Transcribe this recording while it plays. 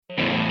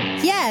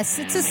Yes,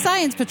 it's a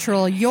Science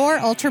Patrol, your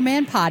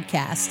Ultraman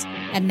podcast.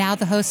 And now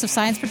the hosts of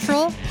Science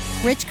Patrol,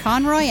 Rich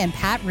Conroy and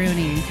Pat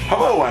Rooney.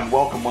 Hello and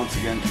welcome once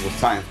again to the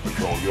Science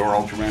Patrol, your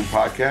Ultraman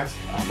podcast.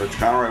 I'm Rich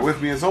Conroy.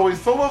 With me as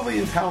always, the lovely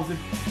and talented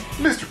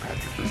Mr.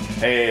 Patrick Rooney.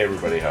 Hey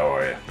everybody, how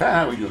are you? Pat,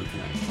 how are we doing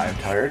tonight? I'm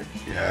tired.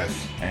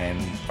 Yes. And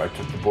I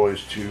took the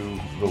boys to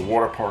the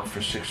water park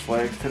for Six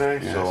Flags today,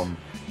 Yes. so I'm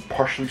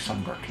partially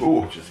sunburnt,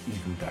 Ooh. which is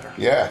even better.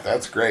 Yeah,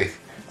 that's great.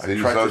 Did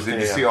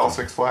you see all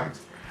Six Flags?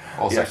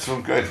 All six of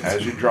them? Good.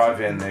 As you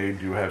drive in, they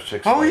do have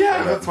Six Oh, Flags. yeah,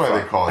 right that's up in why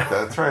front. they call it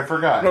that. That's right, I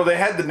forgot. No, they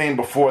had the name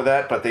before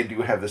that, but they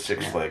do have the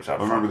Six Flags out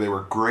I remember front. they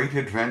were Great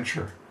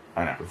Adventure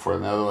I know. before.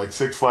 Now they're like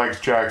Six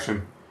Flags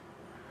Jackson.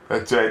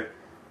 That's it.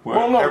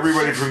 Well, no,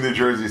 everybody Six- from New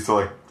Jersey is still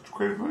like, it's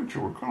Great Adventure.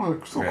 We're kind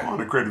of still Yeah.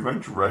 calling it Great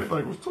Adventure, right?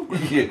 Like, we're still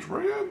Great Yeah. Adventure,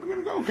 right? Yeah, we're going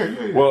to go. Okay,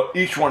 yeah, yeah. Well,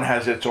 each one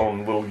has its own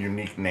little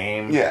unique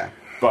name. Yeah.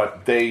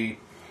 But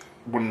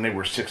when they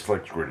were Six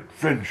Flags Great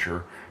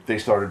Adventure, they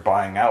started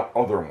buying out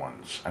other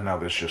ones, and now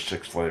there's just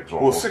Six Flags all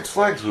Well, over. Six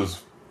Flags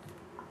was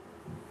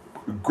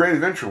Great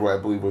Adventure, I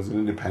believe, was an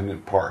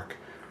independent park,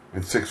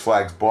 and Six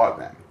Flags bought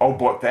them. Oh,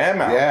 bought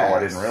them out? Yeah, Oh, I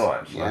didn't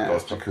realize. I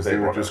Yes, thought because they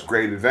were bought just it.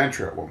 Great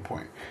Adventure at one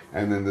point,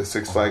 and then the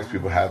Six Flags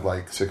people had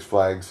like Six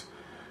Flags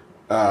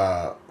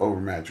over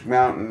Magic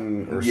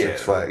Mountain, or Yeah,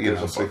 Six Flags,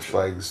 there's a Six bunch of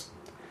Flags,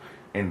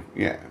 in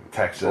yeah,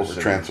 Texas, over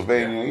and-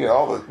 Transylvania, yeah. yeah,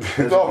 all There's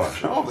the a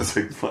bunch. all the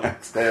Six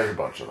Flags, There's a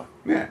bunch of them.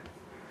 yeah.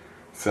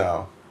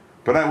 So,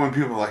 but when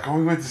people are like, "Oh,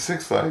 we went to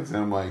Six Flags," and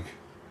I'm like,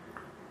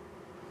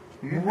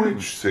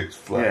 "Which Six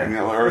Flags?" Yeah. You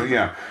know, or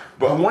yeah,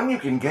 The but one you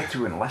can get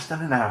to in less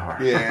than an hour.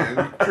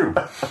 yeah, true.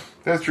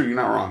 That's true. You're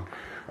not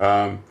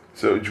wrong.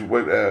 So, did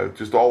you,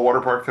 just all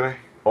water park today?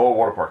 Oh,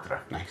 water park today.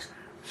 Nice.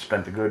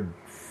 Spent a good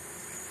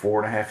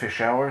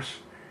 4.5-ish hours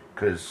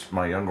because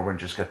my younger one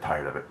just got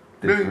tired of it.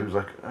 He Really? was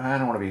like, I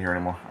don't want to be here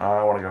anymore.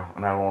 I want to go,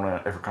 and I don't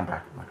want to ever come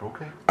back. I'm like,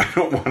 okay. I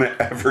don't want to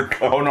ever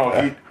come. Oh, no,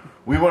 back.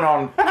 we went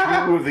on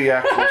 2 of the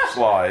actual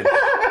slides,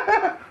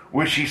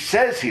 which he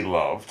says he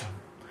loved,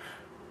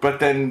 but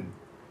then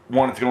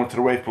wanted to go into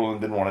the wave pool and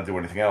didn't want to do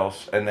anything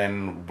else, and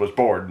then was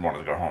bored and wanted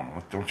to go home. I'm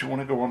like, don't you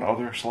want to go on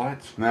other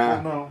slides? Nah.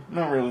 "Oh, no,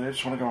 not really. I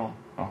just want to go home.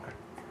 Okay.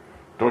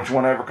 Don't you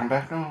want to ever come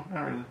back? No,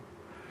 not really.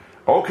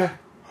 Okay.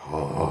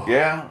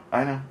 Yeah,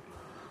 I know.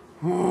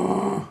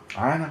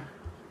 I know.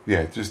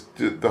 Yeah, just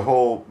the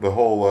whole.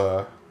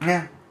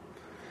 Yeah.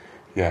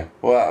 Yeah.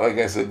 Well, like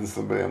I said to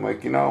somebody, I'm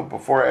like,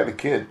 before I had a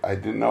kid, I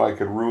didn't know I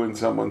could ruin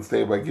someone's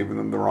day by giving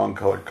them the wrong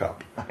color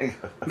cup.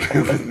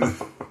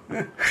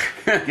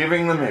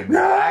 Giving them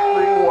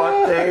exactly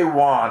what they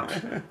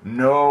want.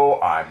 No,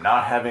 I'm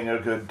not having a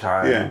good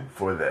time Yeah.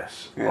 for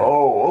this. Yeah.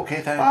 Oh,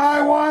 okay, thanks.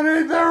 I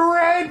wanted the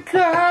red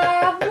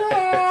cup,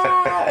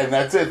 and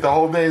that's it. The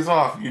whole day's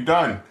off. You're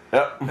done.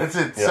 Yep. That's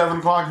it. Yep. 7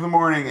 o'clock in the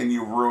morning, and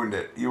you ruined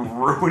it. You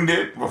ruined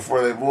it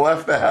before they've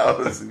left the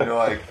house, and you're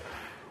like,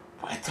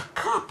 "But it's a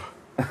cup."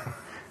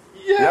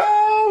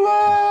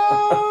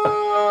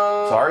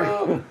 Yellow. Sorry.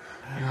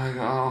 You're like,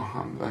 oh,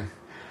 I'm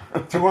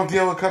like, do you want the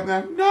yellow cup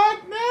now?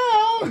 Not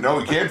now. No,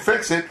 we can't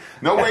fix it.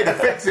 No way to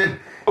fix it.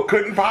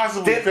 Couldn't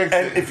possibly fix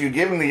And it. if you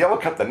give them the yellow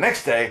cup the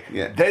next day,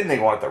 Yeah. then they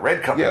want the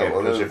red cup Yeah, again.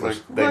 well, Because it's it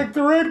was like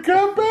the red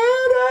cup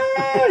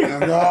better.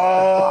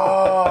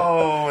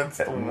 No, it's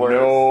the worst.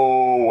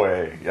 no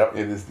way. Yep.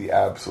 It is the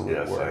absolute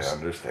Yes, worst. I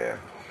understand.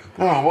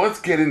 Oh, well, let's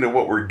get into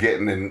what we're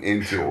getting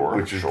into, Sure,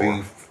 which is sure.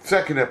 the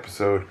second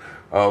episode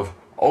of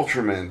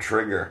Ultraman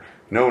Trigger,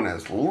 known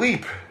as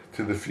Leap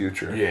to the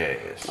Future.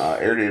 Yes.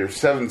 Air date of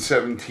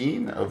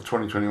 7/17 of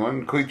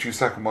 2021. Koichi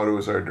Sakamoto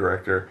is our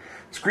director.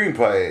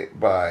 Screenplay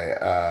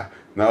by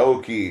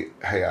Naoki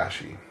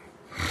Hayashi.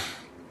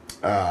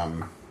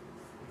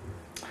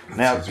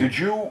 Now, did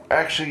you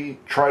actually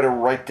try to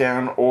write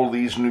down all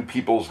these new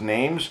people's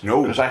names?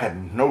 No. Because I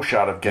had no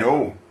shot of getting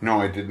them. No,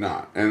 I did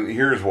not. And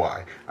here's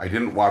why. I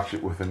didn't watch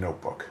it with a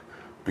notebook.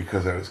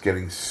 Because I was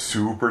getting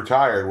super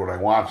tired when I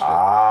watched it.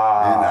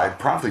 And I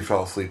promptly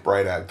fell asleep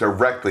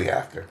directly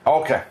after.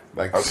 Okay.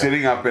 Like Okay.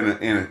 sitting up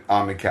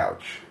on the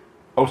couch.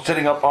 Oh,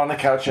 sitting up on the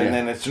couch, and Yeah.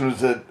 then as soon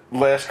as the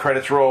last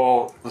credits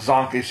roll,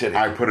 Zonky sitting.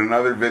 I put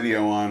another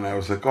video on. I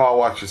was like, oh, I'll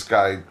watch this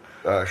guy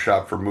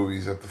shop for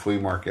movies at the flea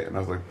market. And I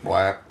was like,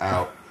 black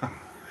out.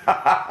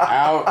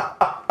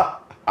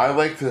 Out. I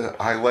like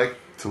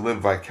to live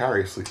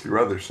vicariously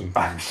through others I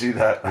sometimes. see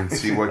that. And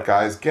see what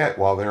guys get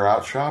while they're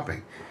out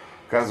shopping.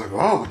 Guys are like,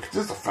 oh, look at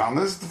this. I found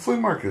this at the flea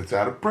market. It's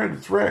out of print.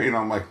 It's rare.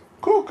 I'm like,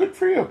 cool, good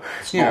for you.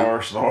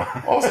 Snore, snore.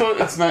 Also,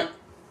 it's not...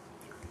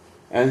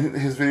 And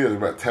his videos are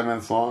about 10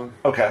 minutes long.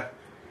 Okay.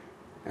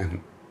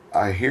 And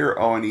I hear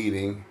Owen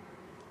eating.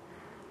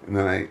 And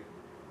then I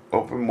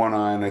open one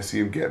eye and I see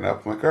him getting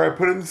up. I'm like, all right,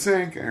 put it in the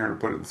sink. I hear him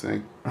put it in the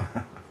sink.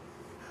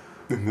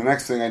 And the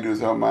next thing I do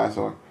is open my eyes.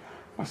 I'm like,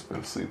 I must have been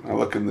asleep. I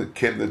look, and the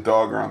kid and the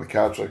dog are on the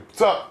couch like,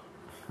 what's up?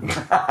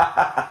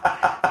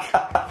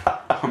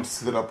 I'm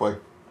sitting up like,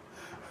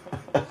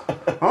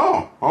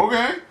 oh,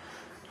 okay.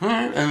 All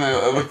right. And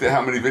I looked at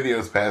how many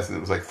videos passed, and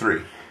it was like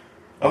 3.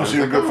 Oh, so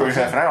you're good for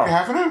half an hour.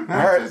 Half an hour. No,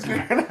 All right. That's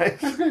good. Very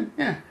nice. That's good,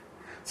 yeah.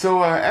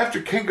 So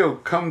after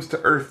Kengo comes to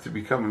Earth to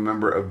become a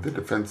member of the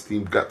defense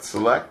team Gut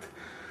Select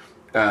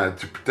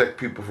to protect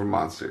people from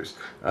monsters,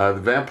 the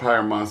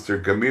vampire monster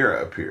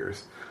Gamera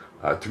appears.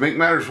 To make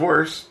matters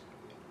worse,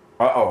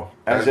 as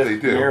As if they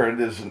do.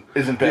 Gamera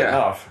isn't bad Yeah.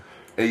 enough.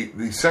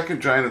 the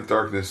second giant of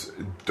darkness,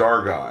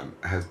 Dargon,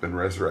 has been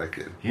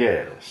resurrected.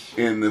 Yes.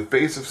 In the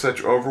face of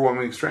such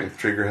overwhelming strength,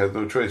 Trigger has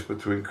no choice but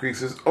to increase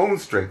his own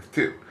strength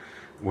too,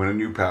 when a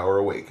new power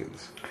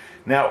awakens.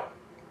 Now,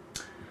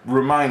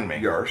 remind me.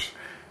 Yars.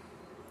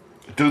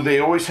 Do they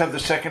always have the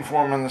second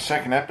form on the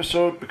second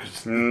episode?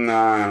 Because No,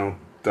 I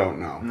don't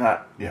know.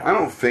 not. Yeah. I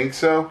don't think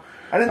so.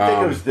 I didn't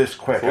think it was this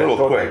quick. It's a little I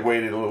thought quick. they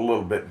waited a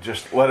little bit.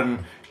 Just let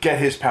him get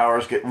his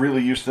powers, get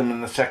really used to them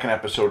in the second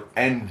episode,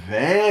 and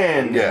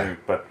then. Yeah.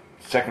 But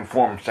second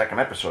form, second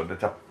episode,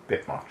 that's a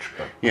bit much.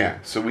 But. Yeah,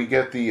 so we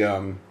get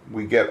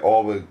we get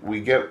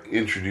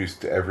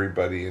introduced to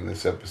everybody in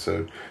this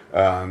episode.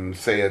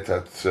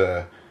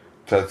 Seiya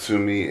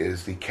Tatsumi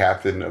is the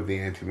captain of the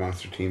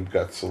anti-monster team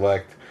Gut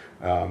Select.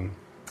 I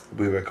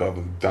believe I called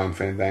him Don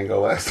Fandango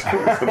last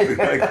time or something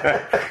like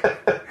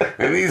that.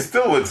 And he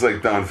still looks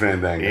like Don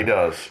Fandango. He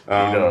does. He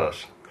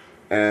does.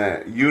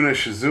 Yuna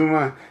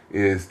Shizuma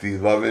is the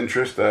love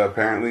interest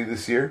apparently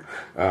this year.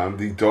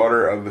 The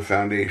daughter of the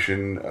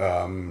Foundation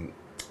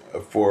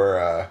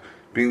for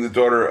being the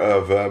daughter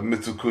of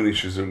Mitsukuni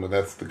Shizuma.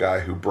 That's the guy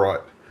who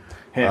brought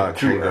Him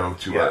to Kengo Earth,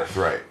 to yes. Earth.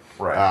 Right.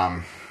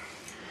 Right.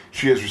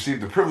 She has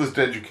received a privileged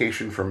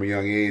education from a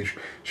young age.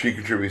 She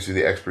contributes to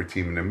the expert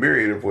team in a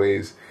myriad of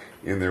ways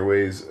in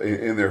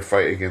their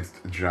fight against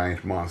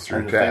giant monster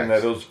And the thing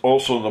attacks. that is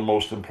also the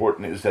most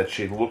important is that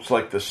she looks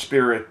like the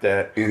spirit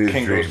that In his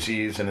Kingo dreams.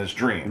 sees in his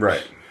dreams.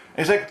 Right.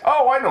 He's like,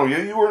 oh, I know you.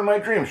 You were in my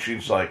dreams.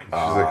 She's like, She's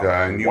like,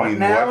 and you what mean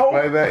now? what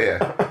by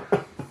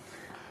that?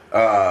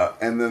 Yeah.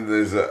 And then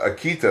there's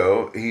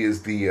Akito. He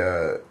is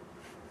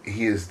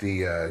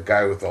the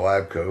guy with the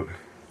lab coat,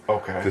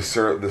 Okay. the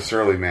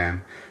surly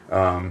man,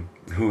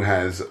 who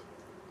has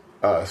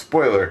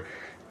spoiler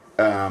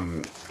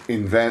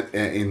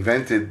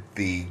invented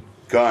the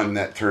gun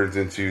that turns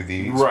into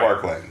the Right.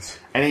 spark lens.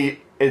 And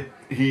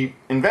he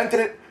invented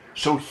it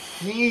so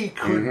he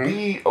could Mm-hmm.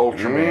 be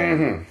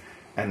Ultraman.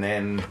 And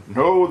then,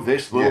 no,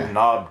 this little Yeah.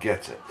 knob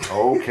gets it.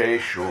 Okay,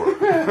 sure.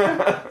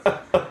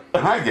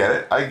 And I get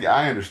it.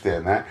 I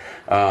understand that.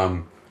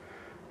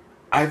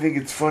 I think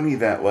it's funny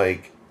that,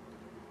 like,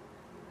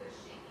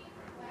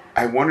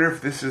 I wonder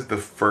if this is the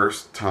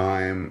first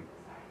time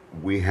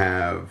we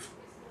have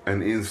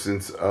an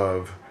instance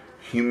of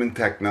human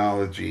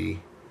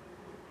technology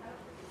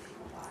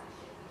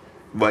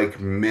like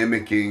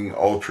mimicking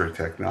ultra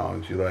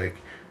technology, like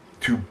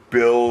to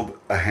build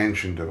a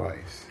henshin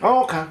device.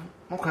 Oh, okay.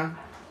 Okay.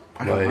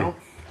 I don't Like, know.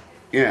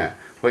 yeah,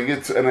 like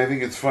and I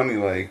think it's funny,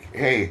 like,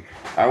 hey,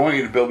 I want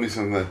you to build me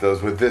something that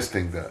does what this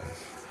thing does.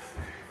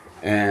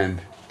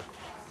 And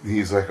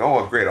he's like,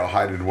 oh, great, I'll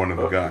hide it in one of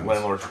the guns.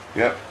 Landlord.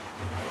 Yep.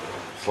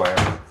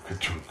 Slam.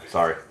 Ka-chunk.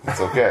 Sorry. It's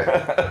okay.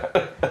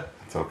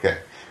 It's okay.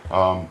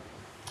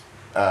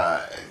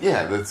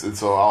 Yeah,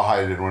 so I'll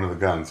hide it in one of the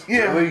guns.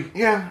 Yeah. Really?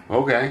 Yeah.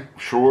 Okay.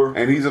 Sure.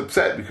 And he's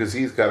upset because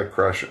he's got a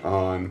crush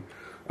on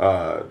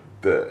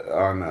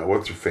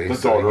what's her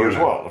face? The daughter as Yuna.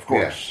 well, of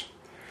course.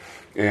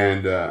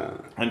 Yeah.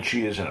 And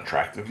she is an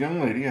attractive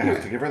young lady. I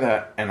have to give her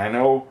that. And I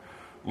know,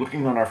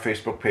 looking on our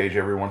Facebook page,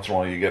 every once in a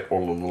while you get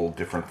all the little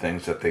different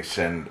things that they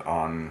send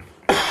on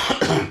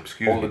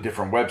Excuse all me. the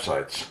different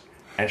websites.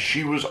 And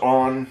she was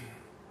on,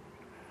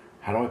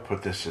 how do I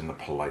put this in the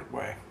polite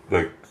way?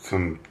 Like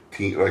some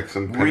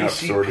pinup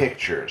Racy sort of.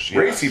 Pictures. Yes.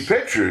 Racy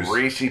Pictures?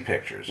 Racy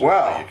Pictures.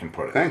 Wow. You can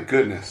put it. Thank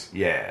goodness.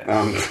 Yes.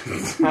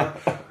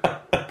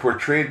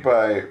 Portrayed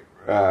by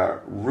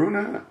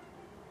Runa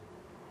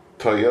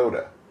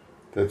Toyota.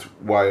 That's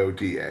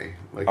Yoda.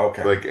 Like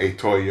a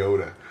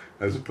Toyota,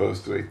 as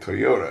opposed to a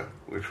Toyota,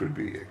 which would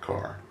be a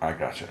car. I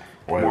gotcha.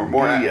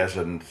 More as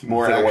in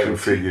More instead of action YOT.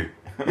 figure.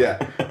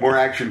 Yeah, more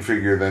action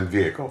figure than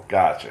vehicle.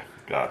 Gotcha.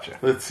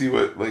 Let's see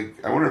what, like,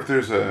 I wonder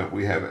if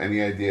we have any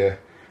idea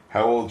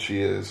how old she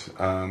is,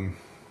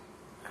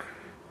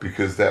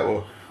 because that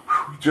will,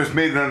 just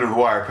made it under the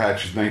wire,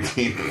 Patch is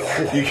 19.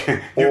 You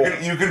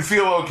can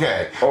feel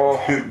okay. Oh,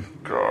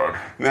 God.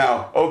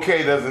 Now,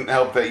 okay doesn't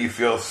help that you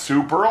feel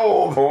super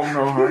old. Oh,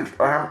 no.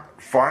 I'm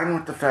fine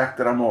with the fact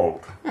that I'm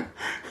old.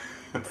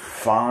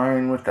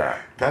 Fine with that.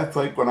 That's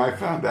like when I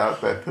found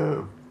out that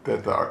the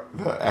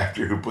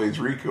actor who plays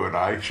Riku and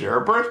I share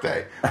a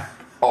birthday.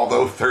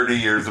 Although 30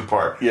 years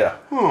apart. Yeah.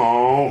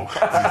 Oh,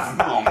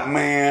 oh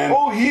man.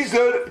 Oh, he's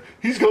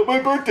got my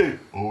birthday.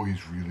 Oh,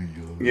 he's really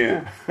young.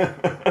 Yeah.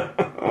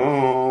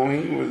 Oh,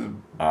 he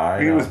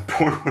was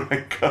born when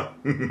I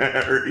got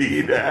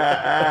married.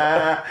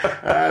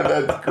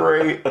 That's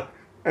great.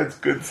 That's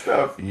good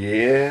stuff. I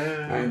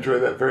Yeah. enjoy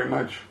that very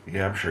much.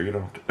 Yeah, I'm sure you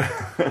don't.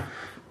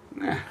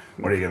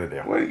 What are you going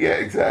to do? Well, yeah, What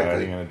are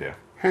exactly. you going to do?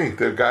 Hey,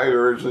 the guy who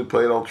originally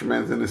played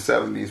Ultraman's in the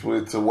 70s,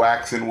 it's a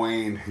wax and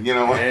wane. You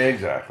know what?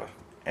 Exactly.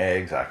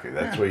 Exactly.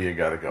 That's where you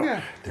got to go.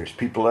 Yeah. There's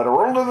people that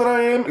are older than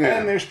I am, Yeah.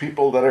 and there's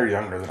people that are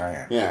younger than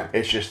I am. Yeah.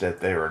 It's just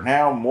that there are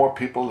now more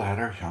people that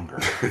are younger.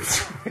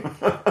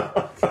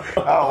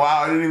 Oh,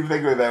 wow, I didn't even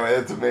think of it that way.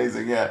 That's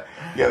amazing, yeah.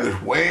 Yeah,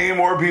 there's way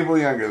more people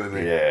younger than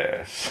me.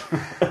 Yes.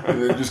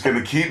 And they're just going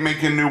to keep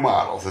making new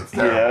models. It's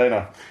terrible. Yeah, I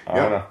know. I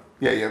Yep. know.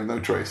 Yeah, you have no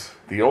choice.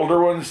 The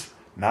older ones,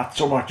 not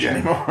so much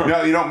anymore.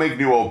 No, you don't make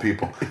new old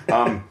people.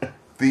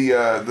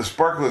 The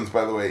Sparklins,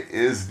 by the way,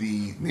 is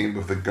the name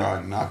of the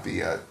gun, not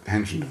the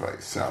henshin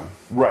device. So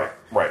Right.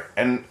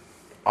 And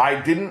I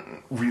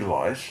didn't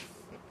realize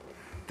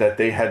that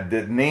they had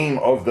the name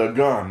of the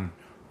gun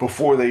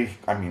before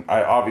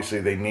obviously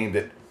they named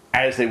it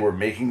as they were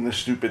making the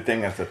stupid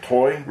thing as the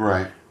toy.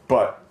 right.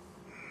 But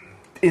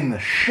in the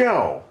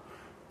show,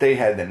 they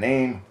had the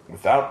name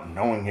without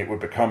knowing it would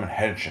become a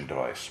henshin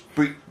device.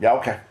 But Yeah,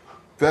 okay.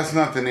 that's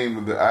not the name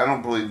of the. I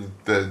don't believe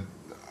the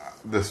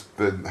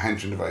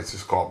henshin device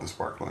is called the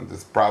Sparklins.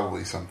 It's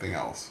probably something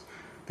else.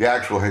 The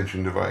actual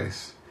henshin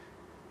device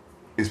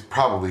is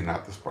probably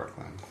not the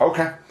Sparklins.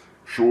 Okay.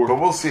 Sure. But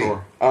we'll see.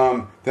 Sure.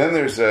 Then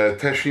there's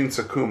Teshin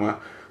Sakuma,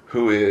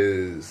 who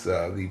is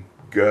the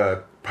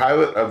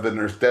pilot of the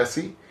Nurse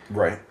Desi.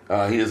 Right.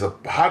 He is a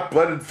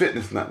hot-blooded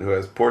fitness nut who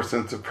has poor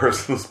sense of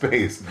personal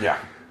space. Yeah.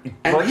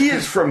 And he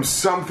is from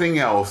something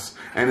else,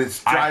 and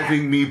it's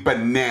driving me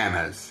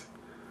bananas.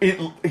 He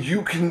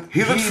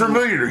looks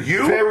familiar to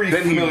you, very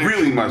then he familiar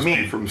really to must me.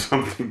 be from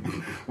something.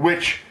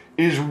 Which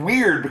is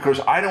weird because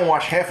I don't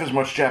watch half as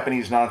much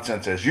Japanese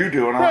nonsense as you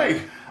do, and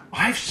Right.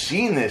 I've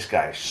seen this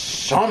guy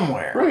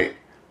somewhere. Right.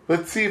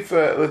 Let's see,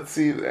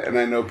 and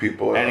I know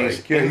people are And like,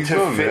 he's yeah, into he's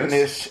doing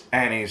fitness, this.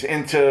 and he's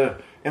into,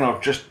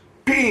 just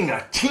being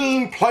a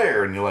team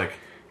player, and you're like,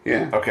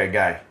 Yeah. okay,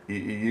 guy,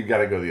 you got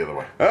to go the other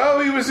way.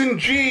 Oh, he was in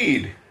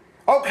Jeed.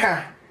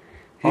 Okay.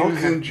 He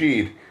was in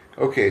Jeed.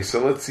 Okay,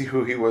 so let's see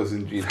who he was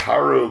in Jeed.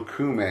 Haru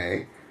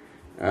Kume.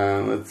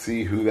 Let's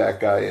see who that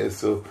guy is.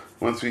 So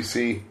once we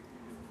see,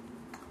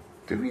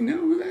 do we know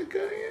who that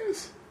guy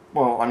is?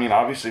 Well,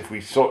 obviously, if we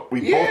both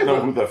Yeah, know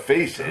but who the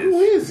face is. Who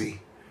is he?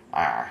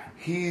 Ah,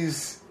 He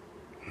is,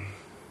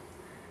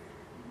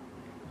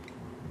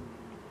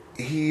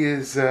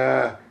 he's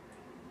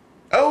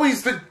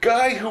the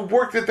guy who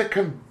worked at the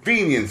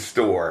convenience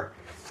store.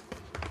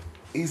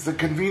 He's the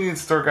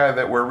convenience store guy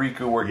where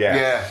Riku worked. Yes.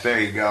 Yeah, there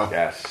you go.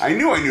 Yes. I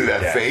knew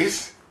that Yes.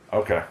 face.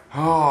 okay.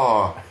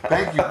 Oh,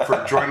 thank you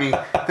for joining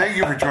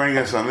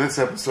us on this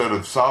episode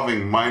of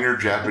Solving Minor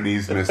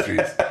Japanese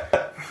Mysteries.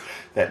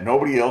 That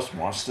nobody else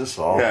wants to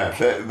solve. Yeah,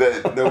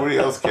 that nobody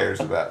else cares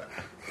about.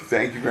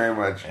 Thank you very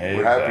much.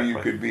 We're happy you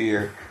Exactly. could be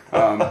here.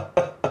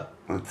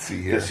 Let's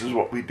see here. This is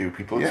what we do.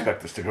 People Yeah.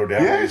 expect us to go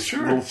down Yeah, these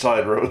sure. little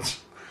side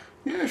roads.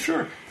 Yeah,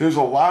 sure. There's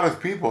a lot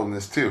of people in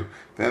this too.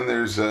 Then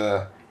there's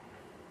Himari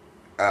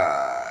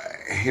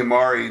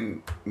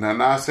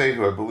Nanase,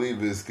 who I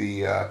believe is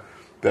the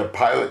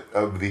pilot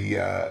of the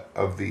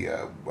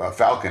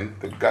Falcon,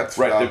 the Guts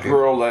Right, Falcon. the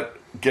girl that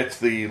gets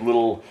the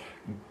little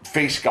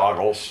face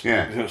goggles,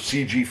 Yeah.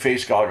 CG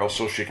face goggles,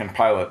 so she can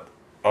pilot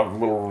a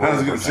little. I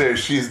was going to say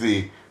she's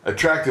the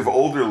attractive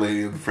older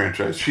lady of the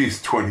franchise.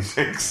 She's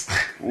 26.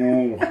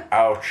 Ooh,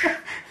 ouch,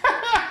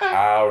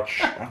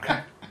 ouch. Okay.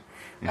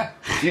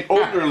 The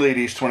older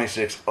lady's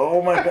 26.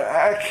 Oh my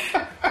back,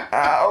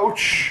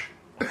 ouch.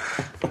 It's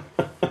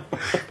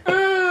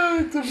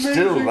amazing.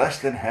 Still less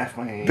than half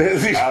my age.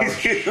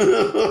 Ouch.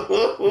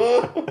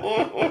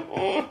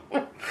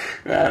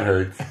 That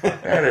hurts.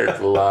 That hurts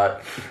a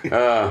lot.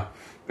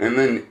 And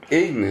then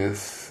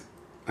Ignis.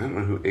 I don't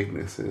know who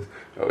Ignis is.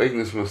 Oh,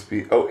 Ignis must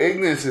be. Oh,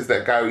 Ignis is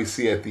that guy we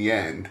see at the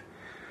end.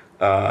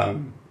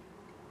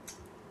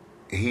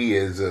 He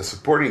is a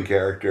supporting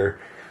character.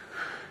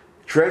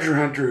 Treasure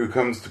hunter who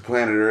comes to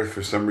planet Earth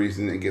for some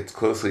reason and gets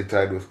closely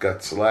tied with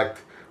Gut Select.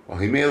 While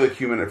he may look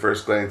human at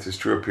first glance, his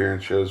true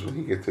appearance shows when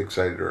he gets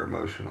excited or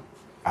emotional.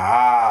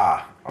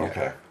 Ah,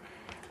 okay.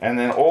 And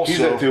then also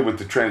He's that dude with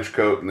the trench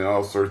coat and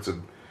all sorts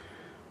of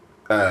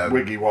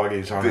Wiggy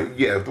Woggies on it.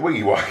 yeah, the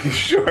wiggy woggy,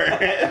 sure.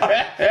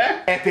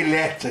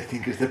 Epaulets, I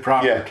think, is the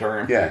proper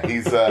term. Yeah,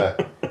 he's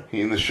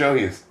in the show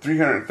he is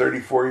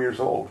 334 years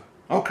old.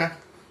 Okay,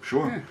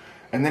 sure. Yeah.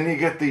 And then you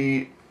get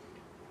the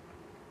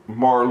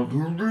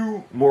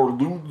Marluru,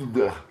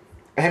 Marluru,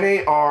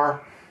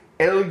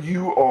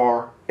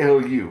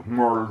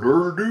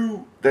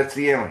 Marluru. That's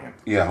the alien.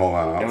 Yeah, hold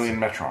on. Alien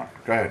Metron.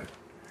 Go ahead.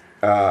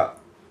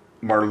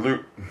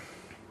 Marluru.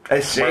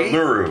 Say?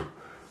 Marluru.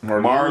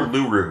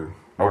 Marluru.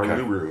 Okay.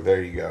 Marluru.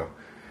 There you go.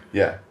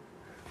 Yeah.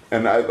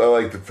 And I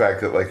like the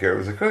fact that like I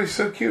was like, oh, he's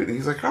so cute, and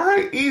he's like, all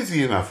right,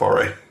 easy enough, all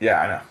right.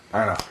 Yeah,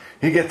 I know.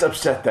 He gets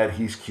upset that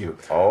he's cute.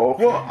 Oh,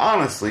 okay. Well,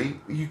 honestly,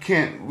 you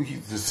can't.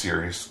 He's a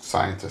serious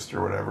scientist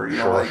or whatever. You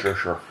know, like,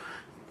 sure.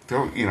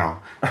 don't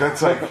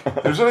that's like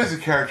there's always a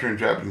character in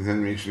Japanese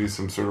animation who's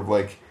some sort of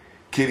like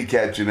kitty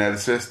cat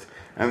geneticist,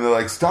 and they're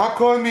like, stop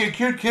calling me a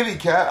cute kitty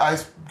cat, I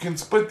can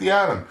split the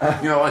atom.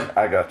 You know, like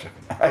I got you.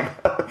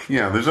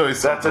 there's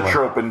always That's a something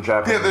trope in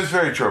Japanese. Yeah, there's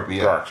very tropey.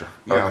 Yeah, Gotcha.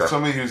 You know, Okay.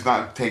 somebody who's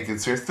not taken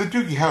serious. The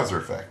Doogie Howser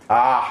effect.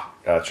 Ah,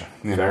 gotcha.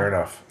 You Fair know?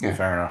 enough. Yeah.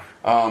 Fair enough.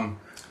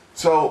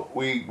 So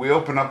we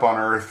open up on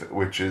Earth,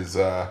 which is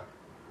a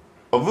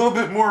little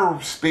bit more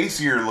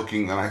spacier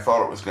looking than I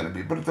thought it was going to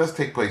be, but it does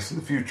take place in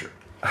the future.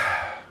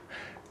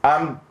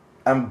 I'm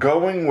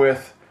going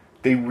with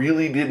they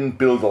really didn't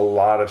build a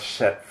lot of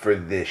set for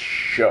this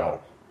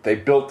show. They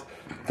built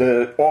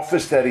the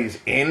office that he's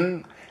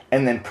in,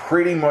 and then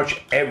pretty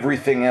much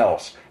everything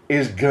else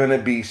is gonna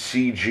be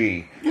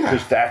CG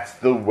because that's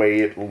the way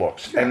it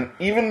looks. Yeah. And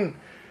even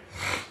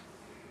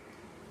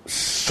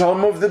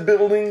some of the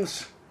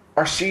buildings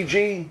are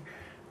CG.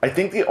 I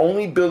think the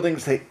only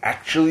buildings they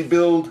actually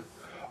build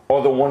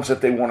are the ones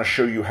that they want to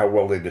show you how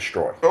well they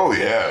destroy. Oh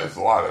yeah, there's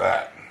a lot of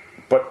that.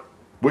 But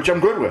which I'm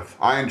good with.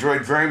 I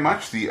enjoyed very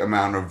much the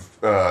amount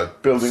of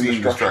building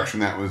scene destruction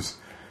that was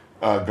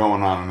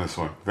going on in this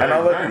one.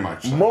 Very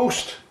much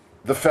so.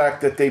 The fact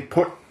that they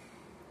put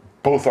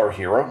both our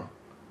hero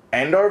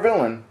and our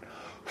villain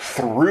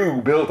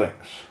through buildings.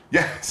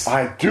 Yes.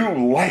 I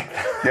do like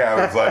that. Yeah,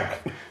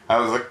 I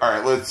was like, all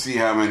right, let's see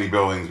how many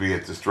buildings we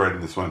get destroyed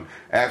in this one.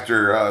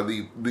 After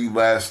the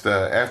last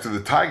after the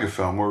Tyga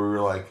film, where we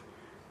were like,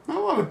 not a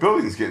lot of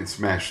buildings getting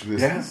smashed.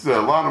 This is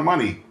a lot of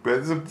money, but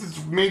it's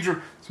a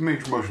major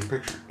motion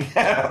picture.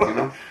 Yeah, you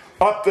know,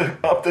 up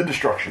the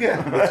destruction.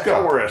 Yeah, that's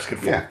what we're asking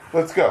for. Yeah,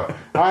 let's go.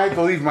 I had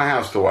to leave my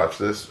house to watch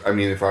this. I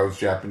mean, if I was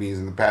Japanese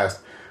in the past,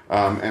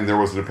 and there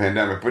wasn't a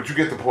pandemic, but you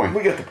get the point.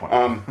 We get the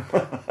point.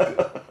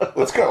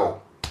 Let's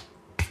go.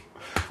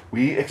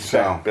 We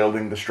expect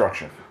building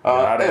destruction.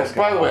 By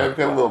the way, I've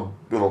got a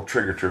little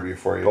trigger trivia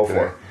for you. Go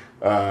today.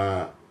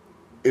 for it.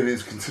 It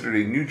is considered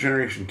a new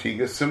generation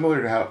Tiga,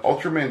 similar to how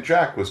Ultraman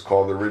Jack was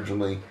called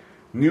originally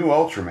New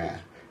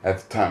Ultraman at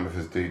the time of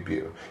his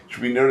debut. It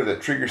should be noted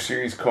that Trigger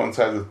series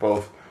coincides with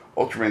both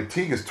Ultraman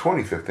Tiga's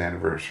 25th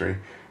anniversary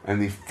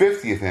and the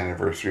 50th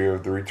anniversary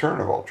of the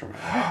return of Ultraman.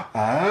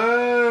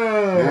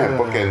 Oh. Yeah,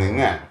 bookending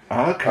that.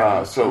 Okay.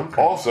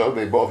 Also,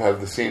 they both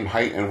have the same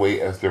height and weight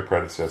as their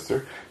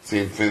predecessor,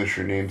 same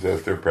finisher names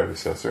as their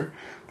predecessor.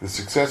 The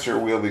successor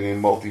wielding a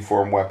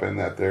multi-form weapon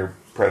that their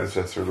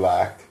predecessor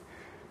lacked.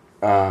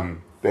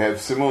 They have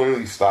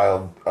similarly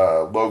styled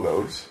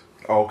logos.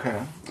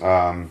 Okay.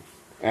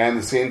 And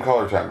the same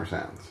color timer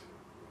sounds.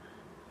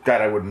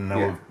 That I wouldn't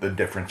know the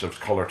difference of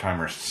color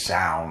timer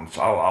sounds.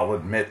 I'll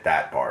admit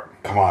that part.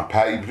 Come on,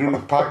 Pat. You've been doing the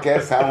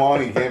podcast how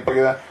long? You can't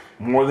figure that?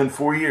 More than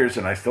 4 years,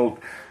 and I still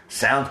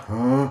sound.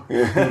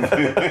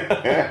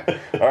 Yeah.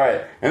 All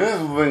right. And this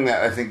is the thing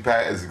that I think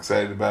Pat is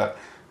excited about.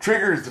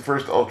 Trigger is the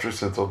first Ultra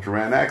since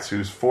Ultraman X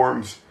whose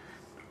forms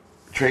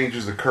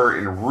changes occur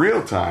in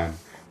real time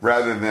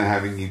rather than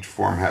having each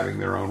form having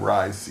their own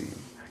rise scene.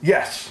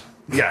 Yes.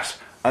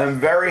 I'm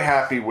very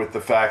happy with the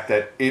fact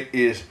that it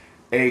is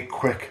a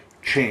quick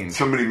change.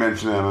 Somebody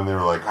mentioned that and they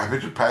were like, I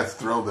bet you Pat's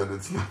thrilled that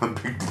it's not a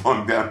big,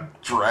 blown down,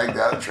 dragged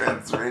out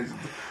transformation.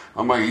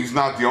 I'm like, he's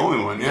not the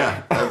only one.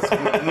 Yeah.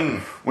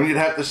 When you'd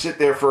have to sit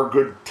there for a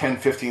good 10,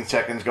 15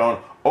 seconds going,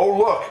 oh,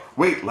 look,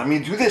 wait, let me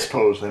do this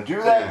pose, then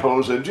do that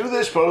pose, and do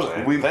this pose,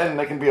 and then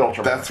they can be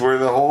Ultraman. That's where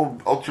the whole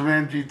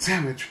Ultraman G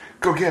sandwich,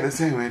 go get a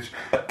sandwich,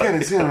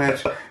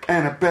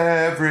 and a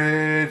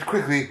beverage,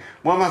 quickly.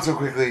 Well, not so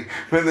quickly,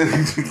 but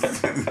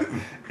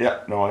then...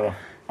 Yeah, no,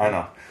 I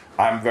know.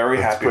 I'm very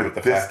happy with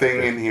the Let's fact put this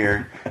thing in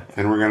here,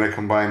 then we're going to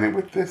combine it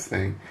with this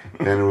thing,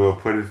 then we'll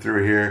put it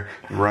through here,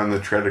 and run the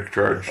credit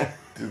card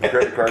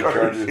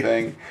charger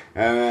thing,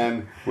 and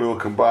then we will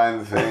combine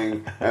the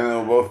thing, and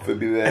then we'll both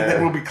be there. And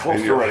then we'll be close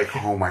to ready.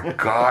 Like, oh my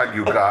God,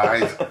 you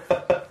guys.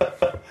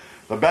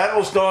 The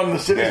battle's done, the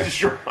city's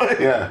destroyed.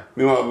 Yeah.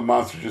 Meanwhile, the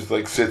monster just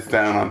like sits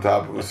down on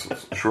top of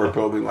a short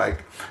building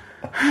like,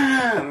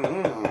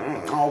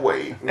 I'll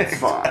wait, it's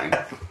fine.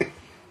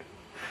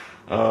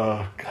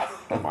 Oh, God.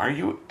 Are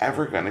you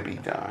ever going to be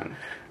done?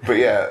 But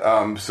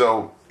yeah,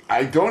 so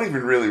I don't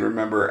even really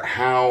remember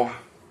how...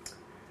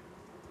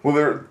 Well,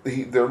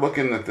 they're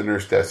looking at the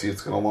Nurse Desi.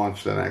 It's going to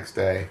launch the next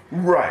day.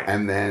 Right.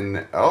 And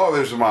then,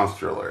 there's a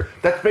monster alert.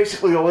 That's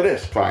basically all it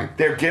is. Fine.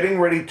 They're getting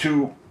ready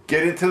to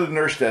get into the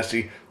Nurse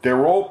Desi.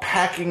 They're all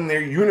packing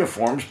their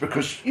uniforms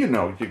because, you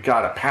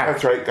got to pack.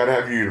 That's right. Got to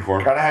have your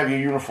uniform. Got to have your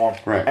uniform.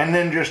 Right. And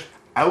then just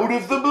out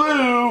of the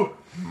blue,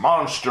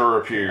 monster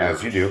appears.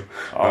 As you do.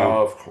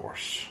 Of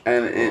course.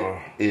 And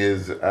it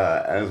is,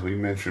 as we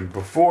mentioned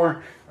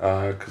before,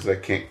 because I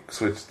can't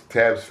switch the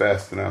tabs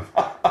fast enough.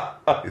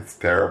 It's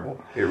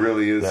terrible. It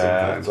really is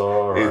sometimes.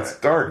 All right. It's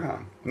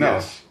Dargon. No.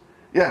 Yes.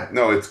 Yeah.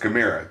 No, it's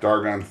Chimera.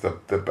 Dargon's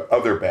the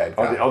other bad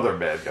guy. Oh, the other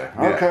bad guy.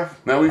 Yeah. Okay.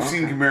 Now, we've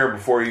seen Chimera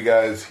before, you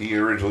guys. He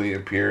originally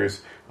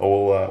appears.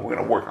 We're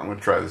going to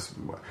try this,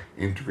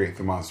 integrate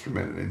the Monster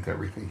Minute into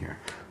everything here.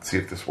 Let's see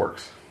if this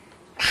works.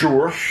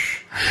 Sure.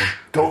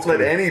 Don't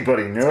let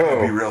anybody know. It's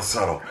going to be real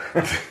subtle.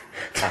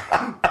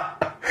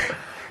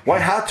 Why,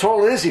 how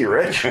tall is he,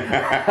 Rich? Not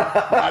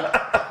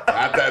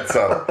that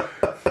subtle.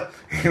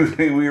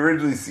 We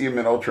originally see him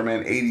in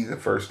Ultraman 80 the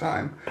first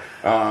time.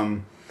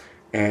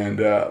 And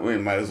we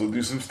might as well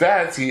do some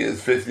stats. He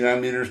is 59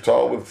 meters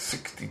tall with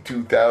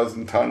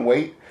 62,000 ton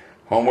weight.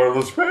 Homeward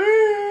of space.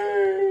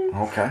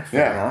 Okay,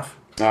 fair enough.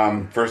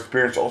 First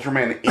appearance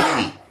Ultraman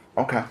 80.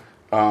 Okay.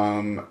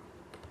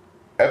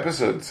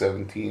 Episode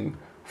 17,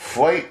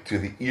 Flight to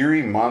the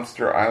Eerie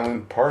Monster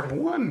Island Part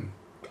 1.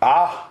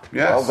 Ah,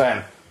 Yes. well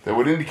then. That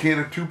would indicate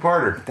a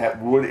two-parter.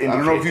 That would indicate I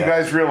don't know if you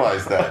guys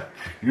realize that.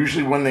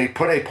 Usually when they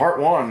put a part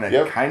 1,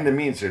 that kind of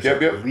means there's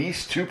at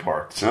least 2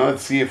 parts. Now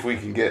let's see if we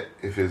can get,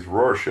 if his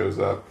roar shows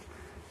up.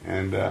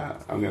 And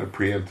I'm going to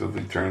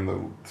preemptively turn the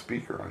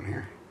speaker on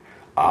here.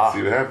 Let's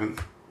see what happens.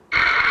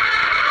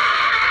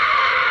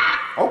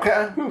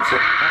 Okay.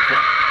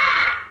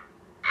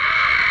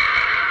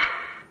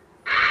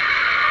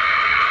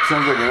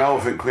 Sounds like an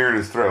elephant clearing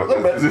his throat. A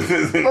little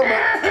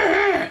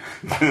bit.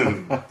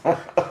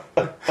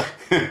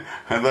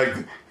 I'd like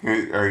to,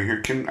 are you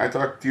here? Can I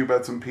talk to you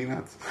about some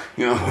peanuts?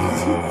 You know?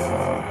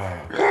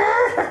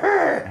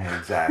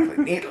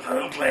 Exactly. Need a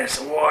little glass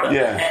of water.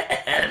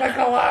 Yeah. Like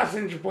a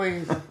lozenge,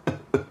 please.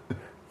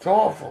 It's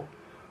awful.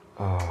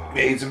 Yeah,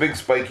 he's a big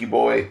spiky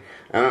boy.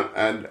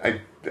 And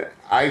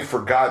I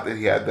forgot that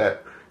he had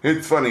that.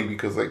 It's funny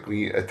because like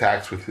he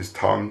attacks with his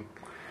tongue.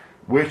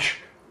 Which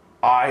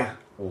I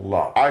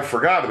love. I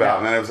forgot about it,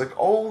 and then I was like,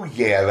 oh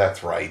yeah,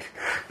 that's right.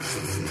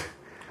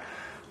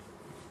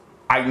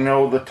 I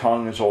know the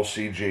tongue is all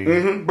CG.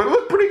 Mm-hmm, but it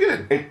looked pretty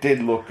good. It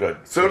did look good.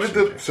 So did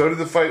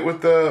the fight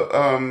with the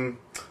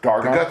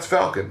Gargon? the Guts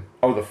Falcon.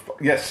 Oh,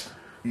 yes.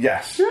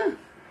 Yeah.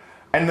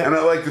 And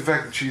I like the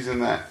fact that she's in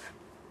the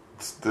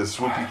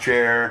swoopy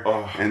chair.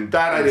 And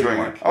that I didn't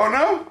like. Oh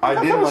no, I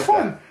thought didn't that was like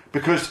fun. that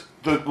because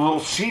the little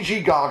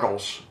CG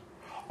goggles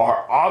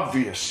are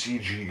obvious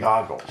CG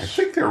goggles. I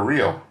think they're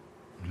real.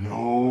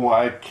 No,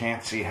 I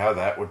can't see how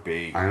that would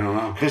be. I don't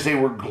know. Because they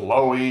were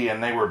glowy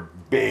and they were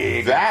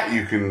big.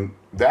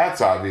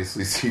 That's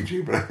obviously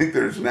CG, but I think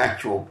there's an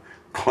actual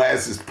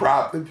glasses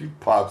prop that she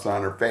pops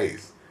on her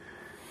face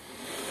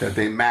that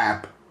they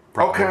map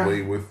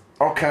probably with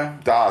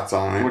dots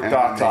on it. With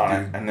dots on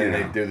it, and then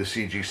they do the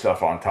CG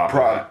stuff on top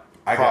of it.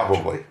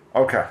 Probably.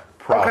 Okay.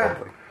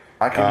 Probably.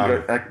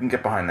 Okay. I can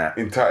get behind that.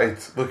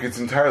 It's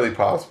entirely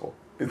possible.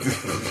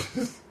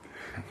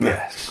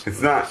 Yes.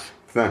 It's not.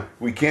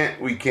 We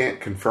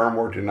can't confirm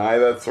or deny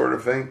that sort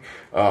of thing.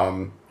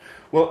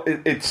 Well,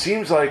 it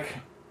seems like,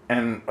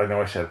 and I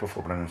know I said it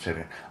before, but I'm going to say it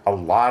again. A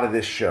lot of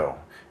this show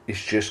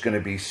is just going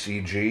to be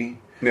CG.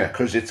 Yeah.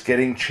 Because it's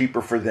getting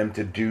cheaper for them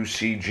to do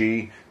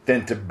CG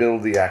than to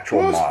build the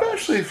actual models.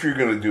 Especially if you're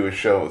going to do a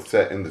show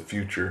set in the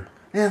future.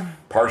 Yeah.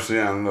 Partially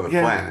on another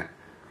planet.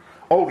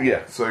 Oh,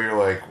 yeah. So you're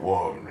like,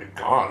 well, I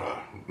gotta.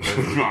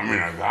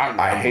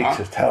 I hate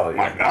to tell you.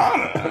 I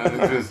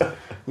gotta. It's just,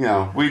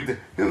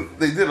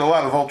 they did a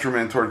lot of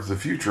Ultraman towards the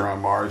future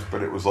on Mars,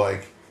 but it was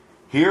like,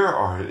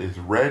 is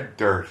red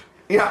dirt.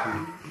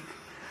 Yeah.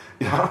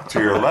 To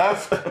your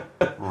left,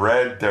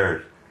 red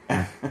dirt.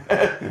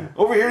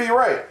 Over here, you're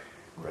right.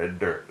 Red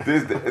dirt.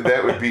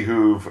 That would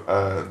behoove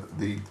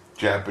the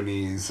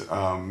Japanese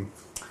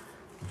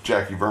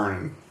Jackie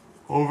Vernon.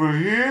 Over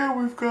here,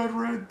 we've got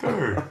red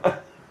dirt.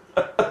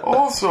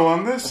 Also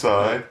on this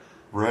side,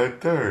 red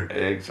dirt.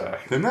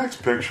 Exactly. The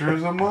next picture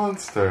is a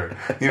monster.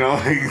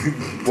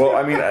 Well,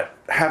 I mean,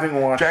 having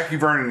watched Jackie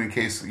Vernon, in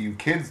case you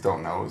kids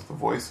don't know, is the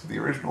voice of the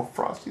original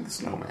Frosty the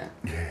Snowman.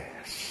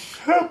 Yes.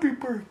 Happy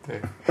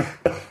birthday.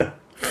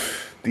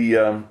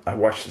 I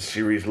watched the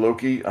series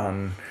Loki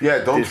on.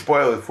 Yeah, don't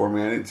spoil it for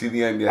me. I didn't see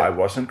the end yet. I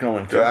wasn't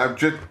going to.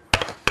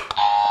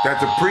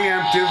 That's a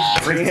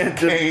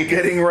preemptive.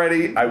 Getting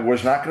ready. I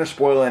was not going to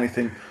spoil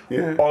anything,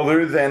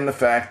 other than the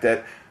fact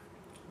that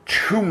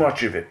too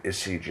much of it is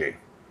CG.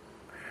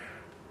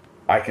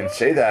 I can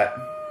say that.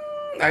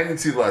 I didn't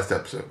see the last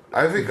episode.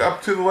 I think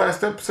up to the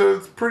last episode,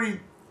 it's pretty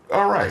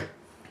all right.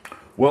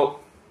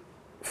 Well,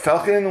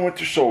 Falcon and the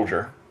Winter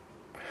Soldier,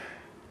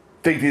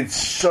 they did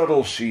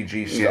subtle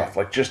CG stuff,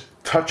 like just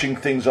touching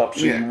things up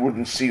so you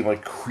wouldn't see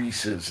like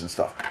creases and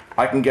stuff.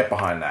 I can get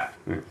behind that.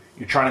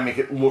 You're trying to make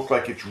it look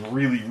like it's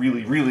really,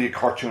 really, really a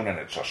cartoon, and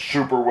it's a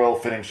super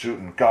well-fitting suit,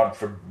 and God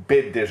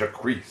forbid there's a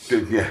crease.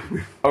 Yeah.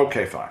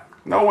 Okay, fine.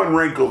 No one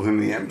wrinkles in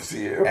the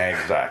MCU.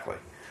 Exactly.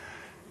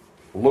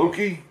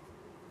 Loki,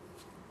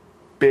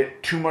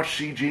 bit too much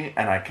CG,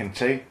 and I can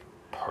say,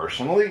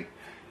 personally,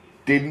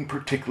 didn't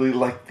particularly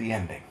like the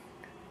ending.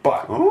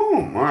 But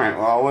all right.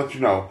 Well, I'll let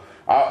you know.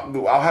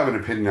 I'll have an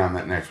opinion on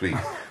that next week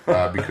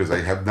because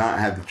I have not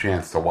had the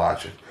chance to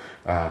watch it.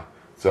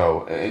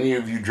 So, any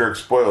of you jerks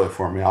spoil it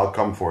for me, I'll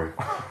come for you.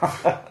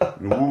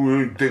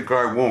 You think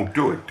I won't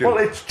do it, Well,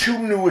 it's too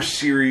new a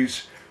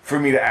series for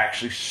me to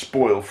actually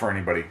spoil for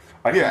anybody.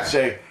 I can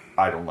say,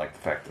 I don't like the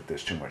fact that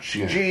there's too much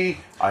CG.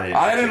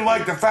 I didn't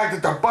like the fact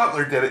that the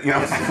butler did it,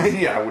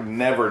 Yeah, I would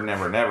never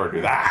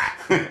do that.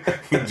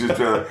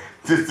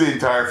 Just the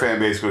entire fan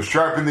base goes,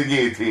 sharpen the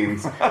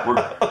guillotines. We're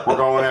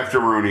going after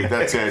Rooney.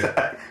 That's it.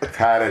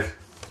 Had it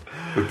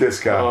with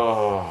this guy.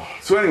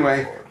 So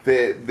anyway,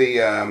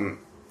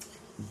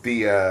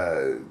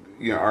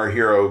 our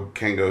hero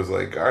Ken goes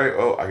like, all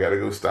right, I gotta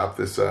go stop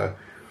this.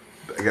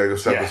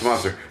 This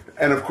monster.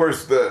 And of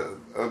course, the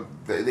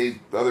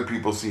other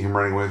people see him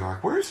running away. They're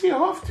like, where's he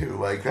off to?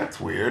 Like, that's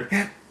weird.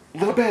 Yeah, a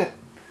little bit.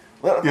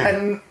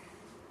 And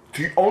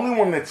the only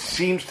one that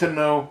seems to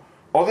know,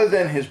 other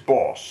than his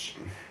boss,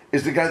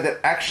 is the guy that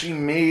actually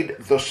made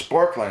the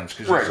spark lens.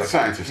 Right, the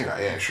scientist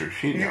guy. Yeah, sure.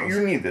 He knows.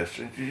 You need this.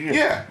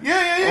 Yeah.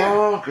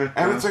 Oh, good.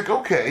 And it's like,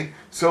 okay,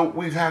 so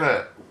we have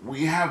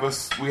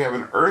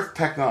an Earth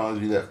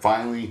technology that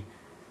finally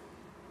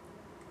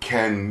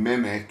can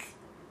mimic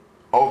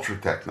Ultra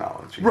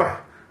technology. Right.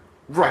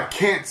 I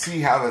can't see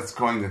how that's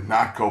going to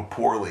not go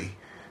poorly.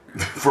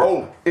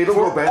 It'll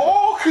go badly.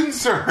 All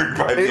concerned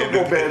by the end It'll of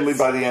go badly this.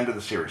 by the end of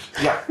the series.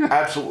 Yeah,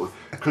 absolutely.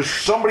 Because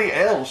somebody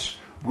else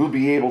will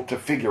be able to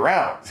figure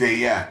out.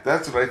 See, yeah,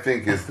 that's what I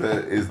think is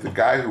the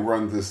guy who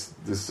runs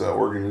this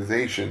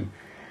organization.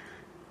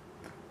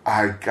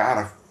 I got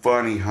a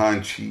funny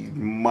hunch he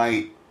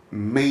might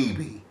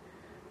maybe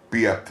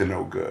be up to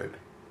no good.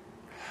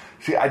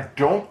 See, I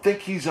don't think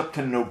he's up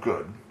to no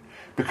good.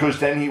 Because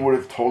then he would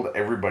have told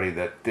everybody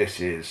that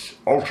this is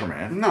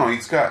Ultraman. No,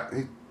 he's got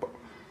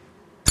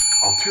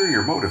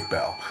ulterior motive,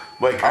 Bell.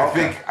 Like,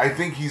 Okay. I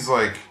think he's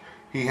like,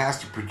 he has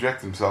to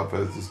project himself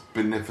as this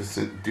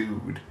beneficent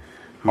dude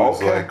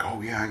who's like,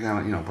 oh yeah, I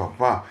gotta, blah, blah,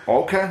 blah.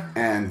 Okay.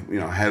 And,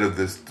 head of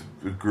this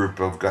group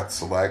of Gut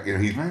Select,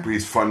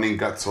 he's funding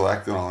Gut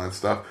Select and all that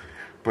stuff.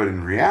 But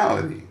in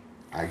reality,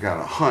 I got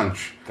a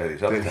hunch That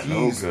he's up to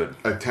no good.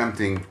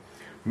 attempting,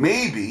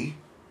 maybe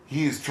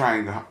he's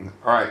trying to,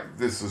 all right,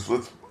 let's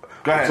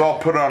Go ahead. all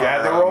put on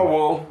Gather our, a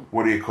wool.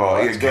 what do you call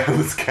it? Let's go.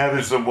 Let's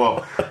gather some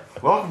wool.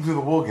 Welcome to the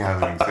wool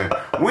gathering segment.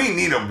 We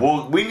need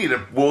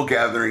a wool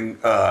gathering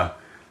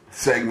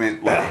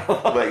segment,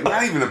 like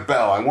not even a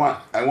bell. I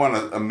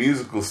want a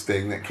musical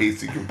sting that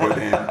Casey can put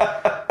in.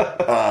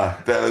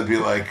 That would be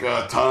like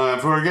time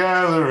for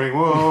gathering,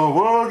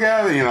 wool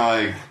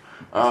gathering.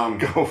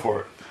 Go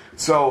for it.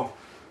 So,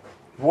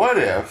 what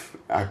if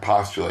I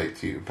postulate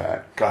to you,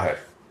 Pat? Go ahead.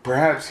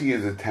 Perhaps he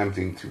is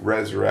attempting to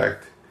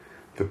resurrect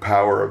the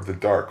power of the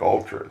Dark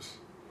Ultras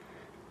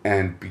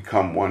and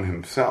become one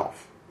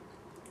himself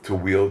to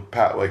wield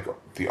like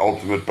the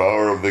ultimate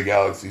power of the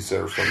galaxy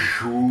set or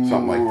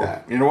something like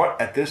that. You know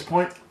what? At this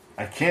point,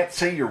 I can't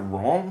say you're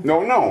wrong.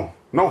 No.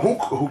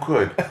 Who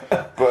could?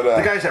 But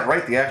The guys that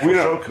write the actual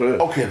show could.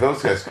 Okay,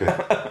 those guys could.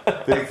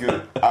 They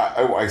could.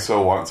 I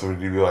so want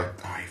somebody to be like,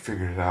 oh, you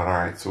figured it out. All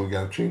right, so we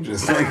got to change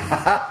this thing.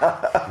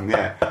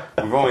 Yeah,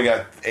 we've only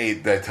got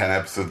 10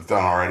 episodes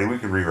done already. We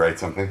could rewrite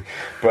something,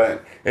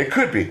 but it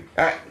could be.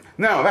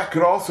 No, that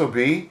could also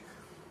be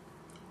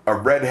a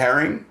red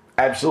herring.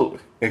 Absolutely.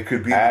 It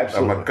could be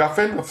Absolutely. a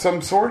MacGuffin of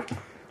some sort.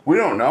 We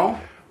don't know.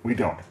 We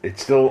don't.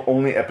 It's still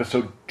only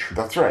episode 2.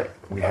 That's right.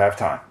 We have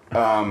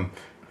time.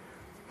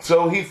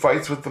 So he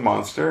fights with the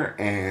monster,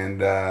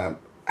 and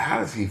how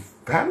does he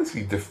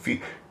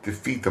defeat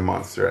the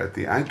monster at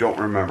the? I don't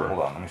remember.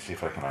 Hold on. Let me see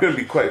if I can. I'm gonna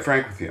be quite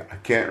frank with you. I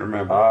can't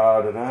remember.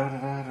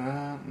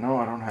 No,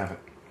 I don't have it.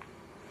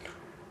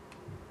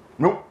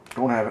 Nope,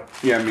 don't have it.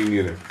 Yeah, me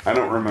neither. I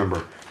don't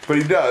remember. But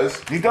he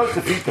does. He does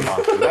defeat the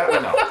monster. That we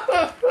know.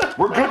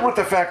 We're good with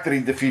the fact that he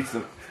defeats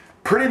them.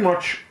 Pretty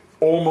much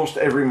almost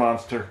every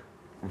monster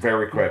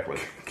very quickly.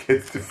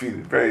 Gets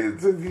defeated.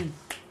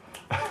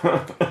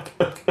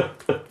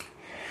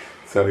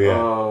 So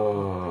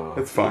yeah,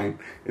 it's fine.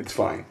 It's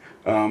fine.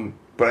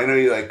 But I know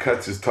he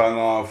cuts his tongue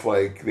off.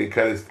 Like they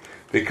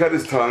cut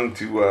his tongue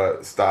to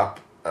stop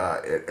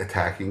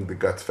attacking the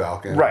Guts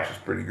Falcon, right? Which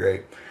is pretty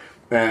great.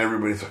 And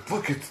everybody's like,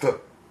 "Look, it's the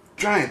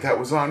giant that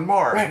was on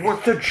Mars. Right,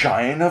 what's the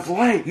Giant of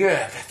Light?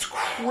 Yeah, that's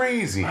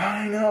crazy.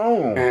 I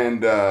know."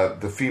 And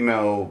the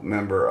female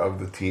member of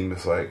the team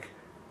is like,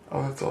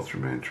 "Oh, that's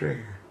Ultraman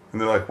Trigger."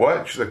 And they're like,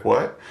 "What?" She's like,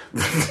 "What?"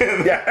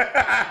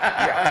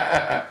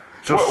 Yeah.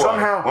 So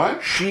somehow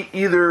she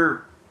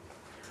either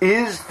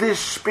is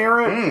this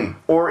spirit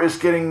or is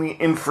getting the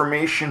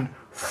information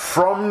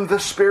from the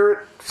spirit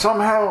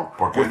somehow.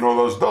 Porque no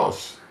los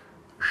dos?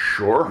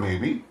 Sure.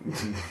 Maybe.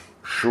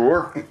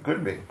 Sure. It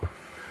could be.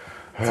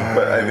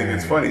 But I think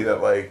it's funny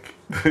that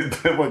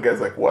one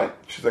guy's like, "What?"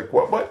 She's like,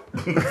 "What?"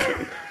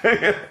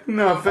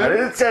 Nothing. I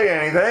didn't say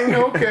anything.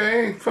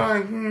 Okay,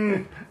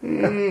 fine. A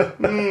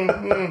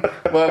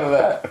lot of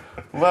that.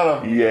 A lot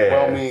of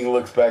well-meaning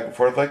looks back and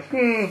forth, like,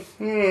 all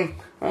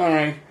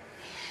right.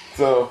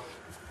 So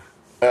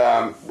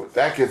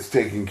that gets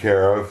taken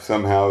care of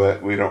somehow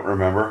that we don't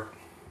remember.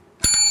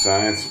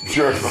 Science,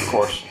 sure, Of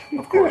course.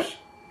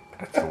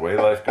 That's the way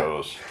life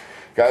goes.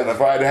 Guys, if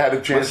I'd had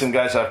a chance, Listen,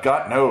 guys, I've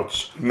got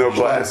notes. No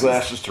Just have glasses.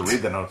 glasses to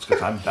read the notes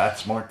because I'm that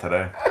smart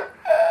today.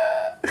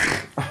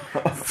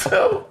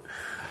 So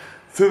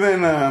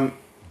then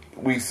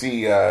we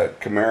see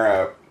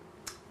Chimera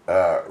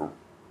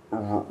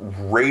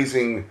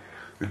raising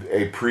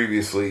a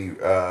previously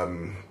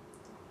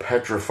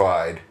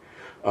petrified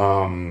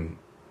a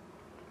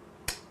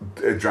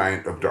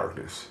giant of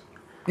darkness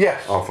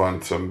Yes. off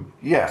on some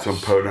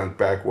podunk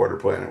backwater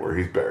planet where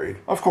he's buried.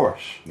 Of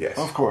course. Yes.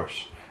 Of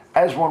course.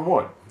 As one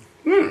would.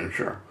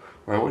 Sure.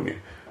 Why wouldn't you?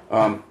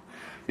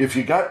 If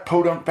you got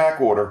podunk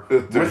backwater,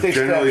 There's with a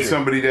generally statue,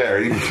 somebody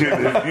there.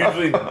 There's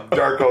usually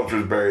Dark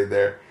Ultra's buried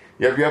there.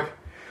 Yep.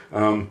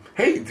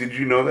 Hey, did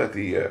you know that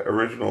the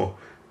original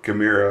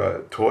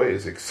Chimera toy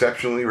is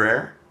exceptionally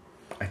rare?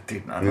 I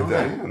did not know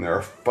that. And there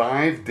are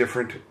 5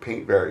 different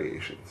paint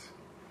variations.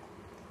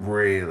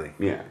 Really?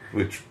 Yeah,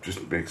 which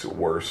just makes it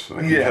worse.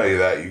 I can tell you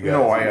that, you guys.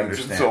 No, I It makes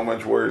understand. it so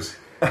much worse.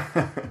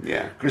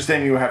 Yeah. Because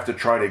then you have to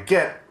try to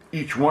get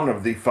each one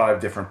of the 5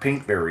 different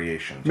paint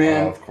variations.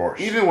 Man, of course.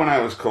 even when I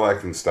was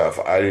collecting stuff,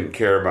 I didn't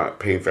care about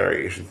paint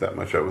variations that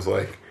much. I was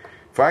like,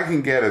 if I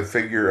can get a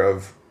figure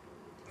of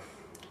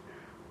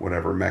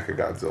whatever,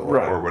 Mechagodzilla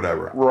Right. or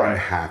whatever, Right. I'm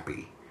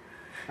happy.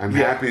 I'm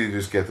Yeah. happy to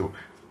just get the...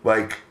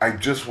 Like, I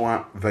just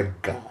want the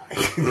guy.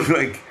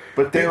 Like,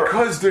 But there-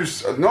 because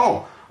there's...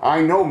 No,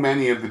 I know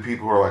many of the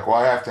people who are like, well,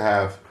 I have to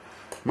have...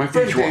 My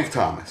friend Each one. Dave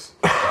Thomas.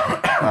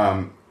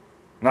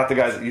 Not the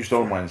guys that used to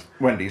own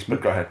Wendy's, but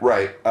go ahead.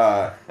 Right.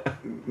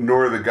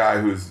 Nor the guy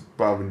who's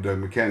Bob and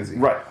Doug McKenzie.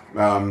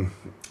 Right.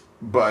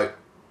 But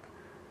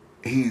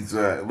he's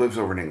lives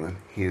over in England.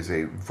 He is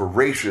a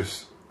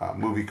voracious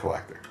movie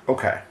collector.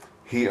 Okay.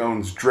 He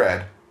owns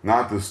Dredd,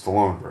 not the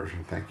Stallone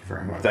version. Thank you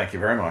very much. Thank you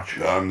very much.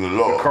 I'm the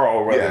Lord. The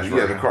Carl Weathers Yeah,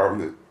 version. the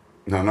Carl.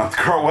 No, not the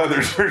Carl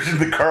Weathers version.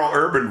 The Carl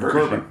Urban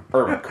version.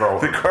 Urban Carl.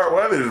 The Carl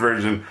Weathers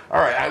version. All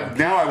right,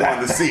 now I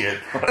want to see it.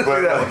 But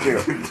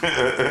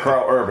The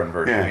Carl Urban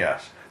version, Yeah.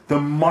 yes. The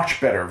much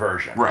better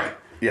version. right.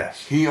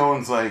 Yes. He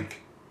owns like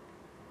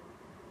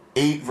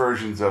 8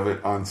 versions of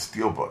it on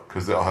Steelbook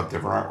because they all have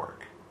different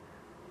artwork.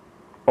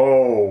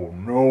 Oh,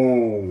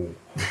 no.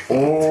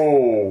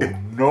 Oh,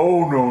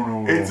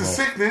 no. It's a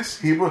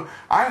sickness.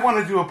 I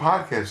want to do a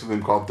podcast with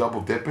him called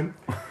Double Dippin',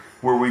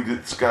 where we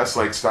discuss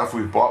like stuff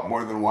we've bought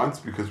more than once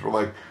because we're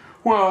like,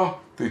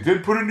 well, they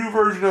did put a new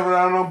version of it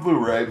out on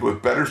Blu-ray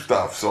with better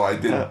stuff, so I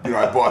did.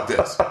 I bought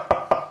this.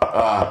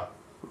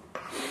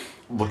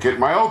 Look at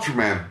my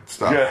Ultraman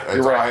stuff. Yeah,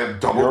 you're right. I have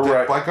double You're dipped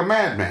right. like a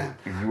madman.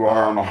 You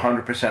are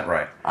 100%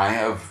 right. I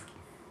have,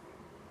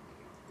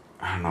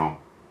 I don't know,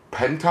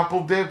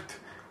 pentuple dipped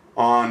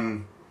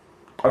on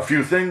A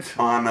few things.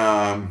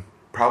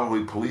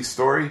 Probably Police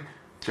Story,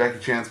 Jackie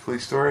Chan's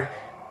Police Story,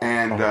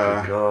 and Oh,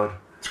 my God.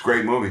 it's a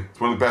great movie. It's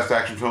one of the best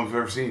action films I've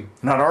ever seen.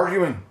 Not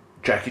arguing.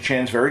 Jackie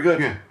Chan's very good.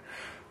 Yeah.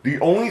 The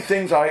only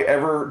things I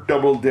ever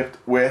double dipped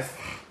with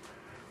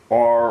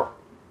are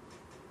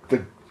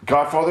the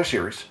Godfather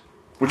series,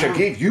 which I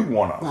gave you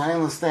one of. I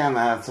understand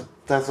that.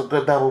 That's a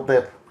good double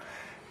dip.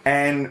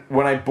 And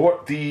when I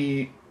bought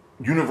the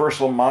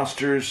Universal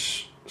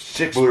Monsters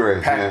 6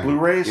 Blu-rays, pack yeah.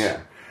 Blu-rays, Yeah.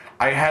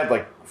 I had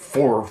like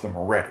 4 of them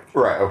already.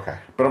 Right, okay.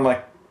 But I'm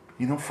like,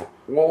 for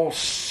all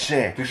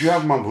 6. Did you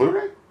have them on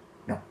Blu-ray?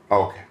 No.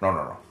 Oh, okay.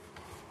 No.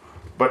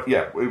 But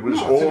yeah, it was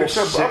No, all it's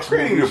 6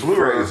 upgrading your movies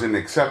Blu-ray for- is an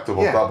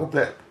acceptable Yeah. double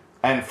dip.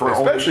 And for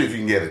Especially only, if you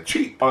can get it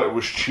cheap. it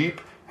was cheap,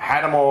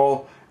 had them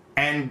all,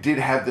 and did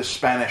have the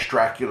Spanish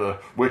Dracula,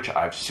 which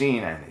I've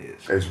seen and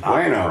is It's not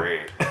bueno.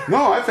 great.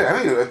 No, I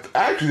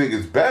actually think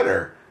it's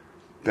better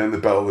than the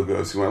Bela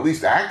Lugosi one, at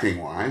least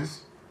acting-wise.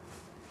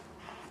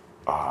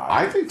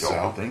 I think so. I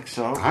don't think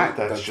so.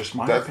 That's just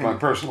my That's opinion. my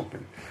personal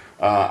opinion.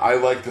 I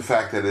like the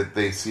fact that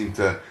they seem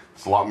to.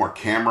 It's a lot more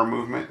camera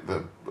movement.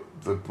 The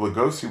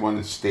Lugosi one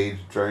is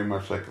staged very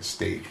much like a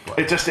stage play,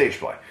 It's a stage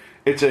play.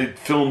 It's a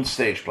filmed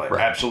stage play.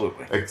 Right.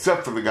 Absolutely.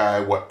 except for the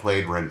guy what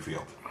played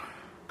Renfield,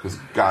 because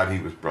God, he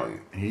was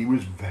brilliant. He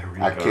was very.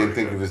 I can't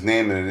think of his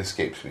name and it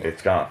escapes me.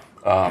 It's gone.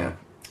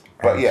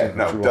 But yeah,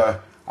 no.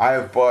 I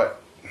have bought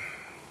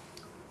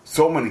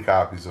so many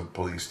copies of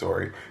Police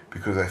Story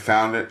because I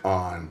found it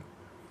on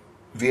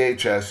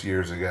VHS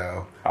years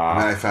ago, and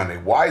then I found a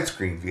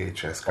widescreen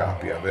VHS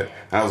copy of it,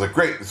 and I was like,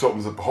 great, this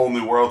opens up a whole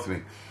new world to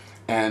me.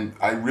 And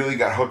I really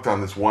got hooked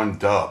on this one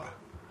dub,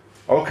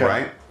 Okay.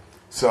 right?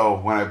 So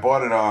when I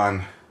bought it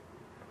on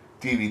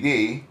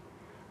DVD,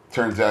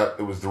 turns out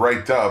it was the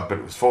right dub, but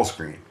it was full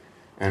screen.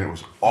 And it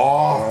was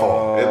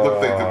awful. It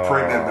looked like the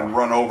print had been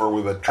run over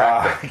with a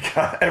tractor.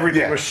 God,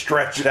 everything Yeah. was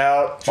stretched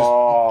out.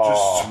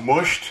 Just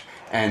smushed,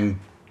 and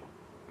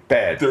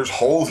Bad. there's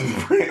holes in the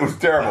print. It was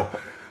terrible.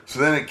 So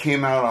then it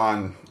came out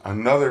on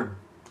another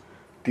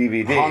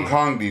DVD. Hong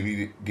Kong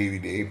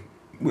DVD,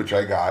 which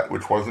I got,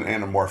 which wasn't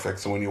anamorphic.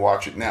 So when you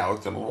watch it now,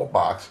 it's in a little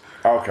box.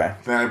 Okay.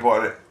 Then I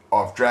bought it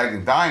off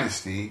Dragon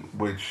Dynasty,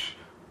 which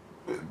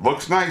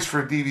looks nice for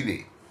a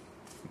DVD.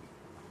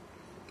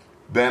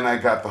 Then I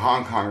got the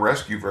Hong Kong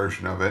Rescue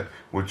version of it,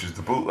 which is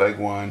the bootleg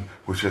one,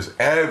 which has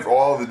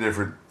all the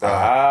different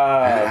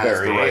and it has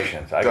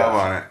variations. the right dub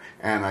on it.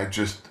 And I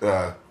just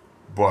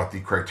bought the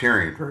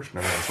Criterion version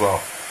of it as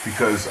well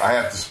because I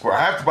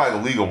have to buy the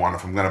legal one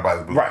if I'm going to buy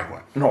the bootleg Right.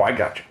 one. No, I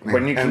got you.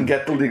 When you can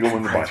get the legal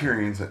one, to buy.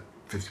 Criterion's at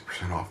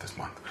 50% off this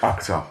month.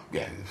 Okay. So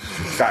yeah,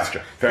 Gotcha.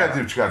 you Fair gotta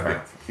do what you gotta do.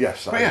 enough.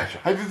 Yes, But yeah,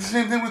 I did the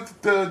same thing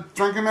with the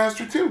Drunken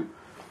Master too.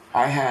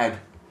 I had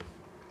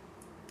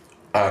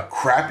a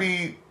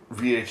crappy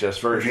VHS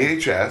version.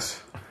 VHS.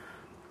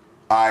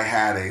 I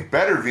had a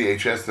better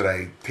VHS that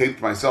I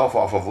taped myself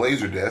off of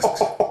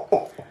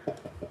Laserdiscs,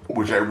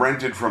 which I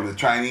rented from the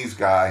Chinese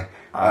guy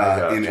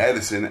in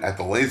Edison at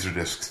the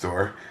Laserdisc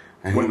store.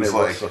 And When he was there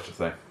like, was such a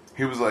thing.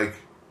 he was like,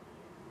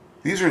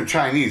 these are in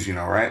Chinese, you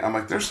know, right? I'm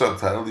like, they're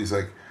subtitled. He's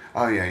like,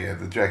 oh, yeah,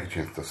 the Jackie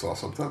Chan stuff's all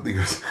subtitled. He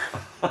goes,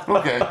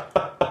 okay.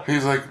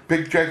 He's like,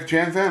 big Jackie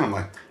Chan fan? I'm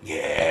like,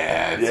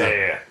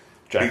 yeah.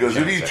 Jackie He goes,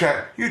 Chan if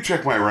said. you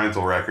check my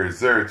rental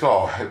records, it's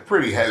all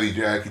pretty heavy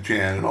Jackie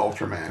Chan and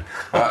Ultraman.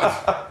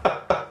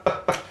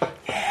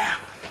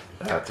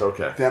 That's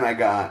okay. Then I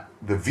got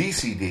the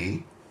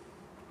VCD.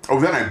 Oh,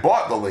 then I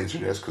bought the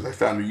Laserdisc because I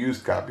found a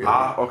used copy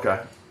of it. Okay.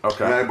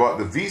 Okay. And then I bought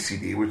the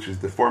VCD, which is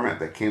the format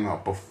that came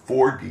out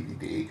before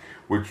DVD,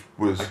 which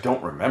was... I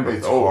don't remember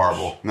It's those.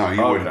 horrible. No,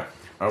 you Okay. wouldn't.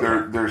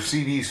 Okay. They're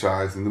CD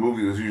size, and the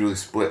movie was usually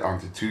split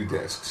onto 2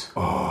 discs.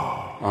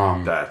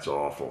 That's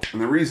awful.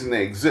 And the reason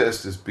they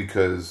exist is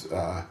because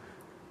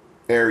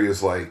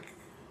areas like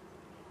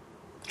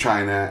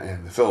China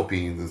and the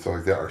Philippines and stuff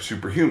like that are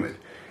super humid.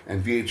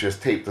 And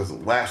VHS tape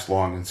doesn't last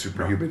long in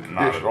super humid conditions.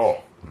 Not at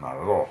all. Not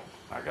at all.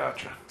 I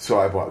gotcha. So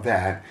I bought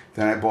that.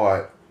 Then I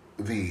bought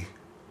the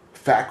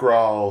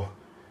Fackrall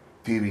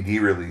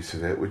DVD release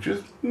of it, which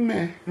is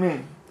meh.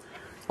 Then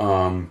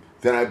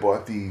I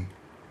bought the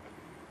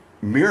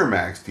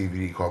Miramax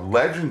DVD called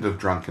Legend of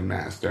Drunken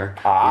Master,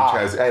 which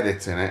has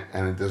edits in it,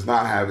 and it does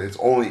not have, it's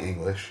only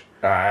English.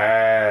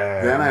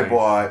 Then I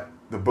bought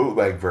the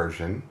bootleg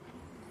version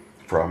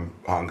from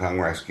Hong Kong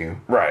Rescue.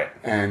 Right.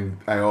 And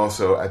I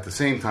also, at the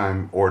same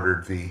time,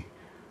 ordered the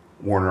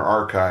Warner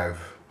Archive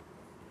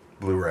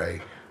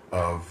Blu-ray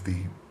of the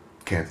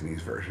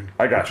Cantonese version.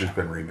 I got which you. has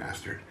been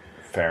remastered.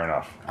 Fair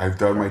enough. I've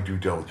done my due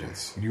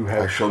diligence. You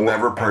have I shall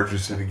never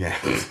purchase it again.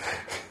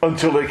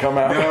 Until they come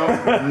out.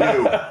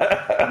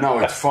 No,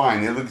 it's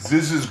fine. It looks.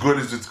 This is as good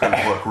as it's going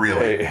to look,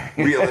 really,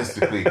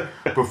 realistically.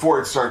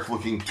 Before it starts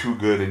looking too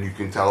good, and you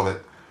can tell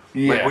that. Like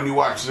Yeah. when you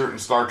watch certain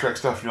Star Trek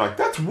stuff, you're like,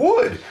 "That's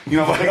wood," you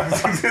know. Like,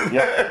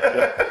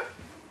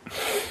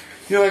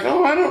 you're like,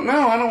 "Oh, I don't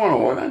know. I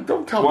don't want to.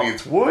 Don't tell me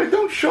it's wood.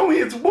 Don't show me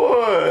it's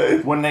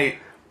wood." When they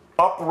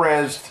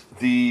up-resed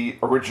the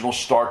original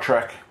Star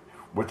Trek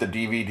with the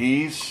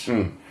DVDs,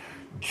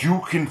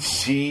 you can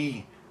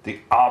see the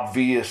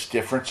obvious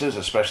differences,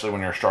 especially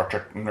when you're a Star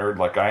Trek nerd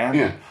like I am.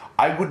 Yeah.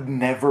 I would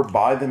never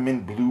buy them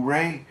in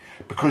Blu-ray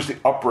because the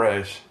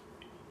up-res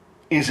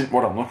isn't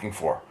what I'm looking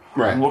for.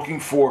 Right. I'm looking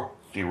for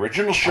the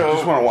original show. I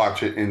just want to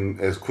watch it in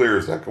as clear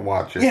as I can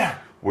watch it. Yeah.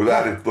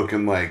 Without it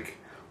looking like,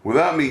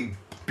 without me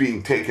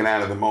being taken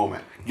out of the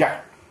moment.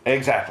 Yeah,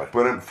 exactly.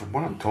 But from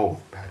what I'm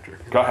told,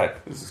 Patrick. Go ahead.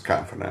 This is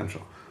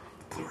confidential.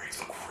 The Blu-rays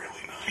look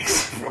really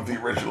nice from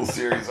the original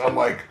series. I'm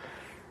like,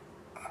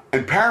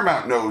 and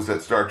Paramount knows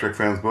that Star Trek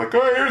fans be like,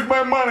 "Oh, here's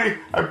my money.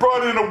 I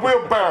brought in a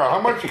wheelbarrow. How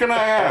much can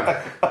I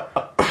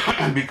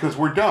have?" Because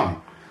we're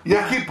dumb.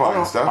 Yeah, We keep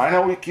buying stuff. I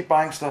know we keep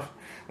buying stuff.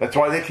 That's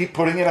why they keep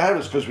putting it out,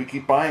 is because we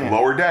keep buying it.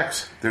 Lower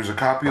Decks. There's a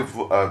copy of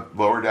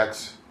Lower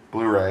Decks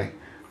Blu-ray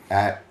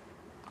at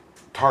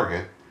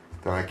Target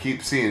that I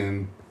keep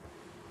seeing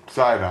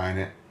side-eyeing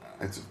it.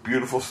 It's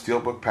beautiful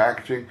steelbook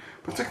packaging,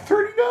 but it's like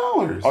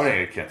 $30. Oh,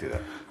 yeah, you can't do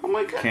that. I'm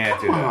like, Can't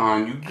do come that.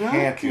 on, you guys.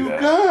 Can't do you that.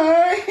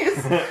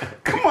 guys.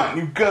 Come on,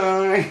 you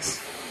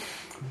guys.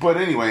 But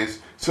anyways,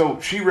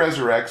 so she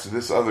resurrects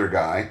this other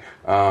guy.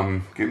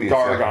 Give me a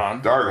second.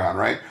 Dargon. Dargon,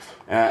 right?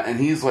 And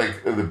he's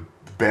like the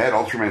bad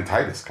Ultraman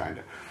Titus, kind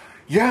of.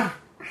 Yeah.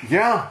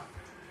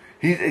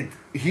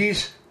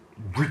 He's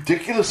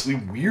ridiculously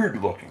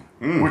weird looking,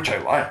 which I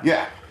like.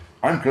 Yeah.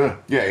 I'm good.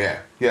 Yeah.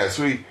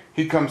 So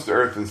he comes to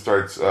Earth and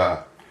starts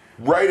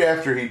right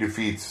after he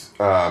defeats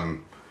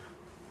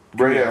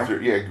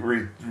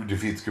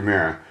defeats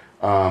Chimera.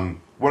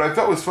 What I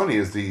thought was funny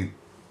is the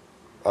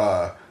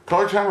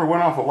color timer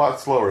went off a lot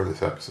slower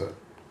this episode.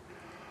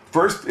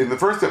 In the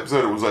first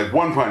episode, it was like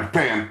one punch,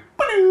 bam,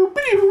 ba-doo,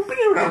 ba-doo,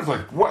 ba-doo, and I was like,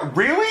 "What?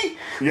 Really?"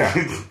 Yeah.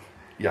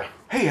 Yeah.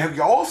 Hey, have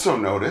you also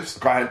noticed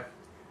Go ahead.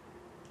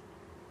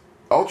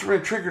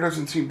 Ultraman Trigger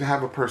doesn't seem to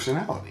have a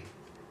personality?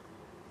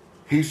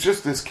 He's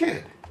just this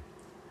kid.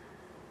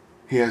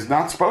 He has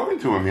not spoken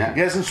to him yet.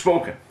 He hasn't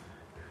spoken.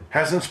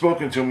 Hasn't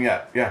spoken to him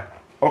yet. Yeah.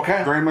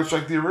 Okay. Very much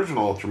like the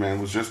original Ultraman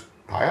was just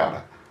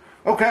Hayata.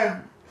 Okay.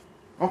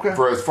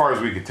 For as far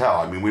as we could tell.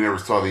 I mean, we never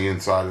saw the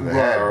inside of the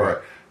head. Right.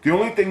 But The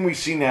only thing we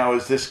see now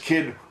is this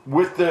kid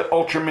with the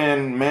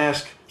Ultraman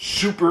mask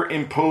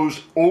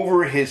superimposed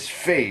over his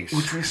face.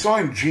 which we saw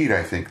in Jeet,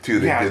 I think, too.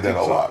 They I did that think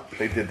a so. lot.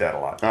 They did that a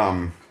lot.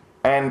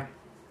 And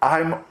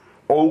I'm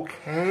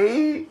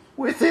okay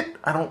with it.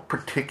 I don't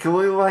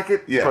particularly like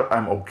it, Yeah. but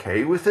I'm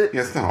okay with it.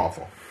 yeah, it's not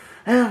awful.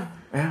 Yeah.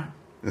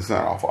 It's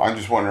not awful. I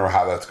just wonder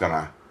how that's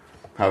gonna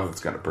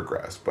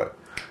progress. But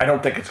I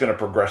don't think it's going to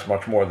progress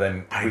much more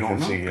than I we don't can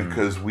know see him.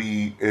 because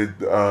we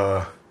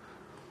have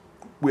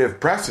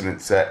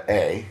precedent set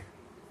A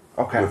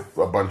Okay. with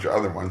a bunch of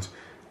other ones,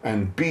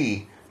 and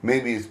B,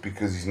 maybe it's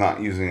because he's not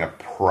using a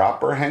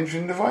proper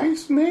Henshin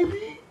device.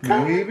 Maybe.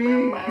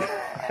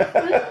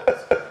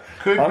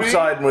 Could I'm be.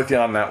 siding with you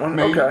on that one.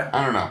 Maybe. Okay.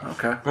 I don't know.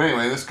 Okay. But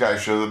anyway, this guy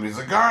shows up. He's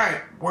like, "All right,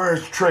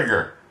 where's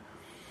Trigger?"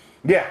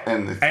 Yeah.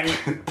 And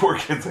the poor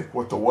kid's like,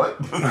 "What the what?"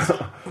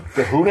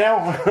 The who now?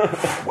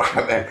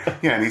 Wow.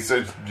 Yeah, and he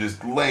starts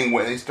just laying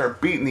way. They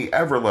start beating the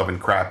ever-loving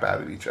crap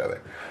out of each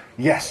other.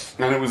 Yes.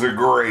 And it was a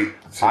great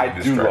scene I of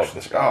do destruction. love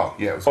this guy. Oh,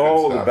 yeah, it was good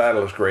Oh, stuff. the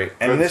battle is great.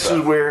 And Good this stuff.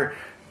 is where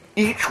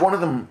each one of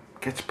them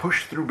gets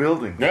pushed through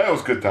buildings. Yeah, it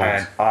was good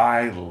times. And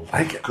I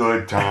like it.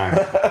 Good times.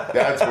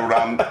 That's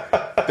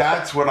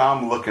That's what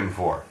I'm looking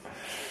for.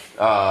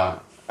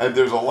 And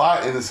there's a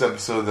lot in this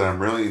episode that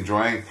I'm really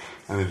enjoying,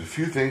 and there's a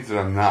few things that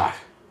I'm not.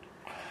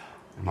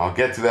 And I'll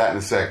get to that in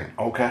a second.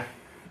 Okay.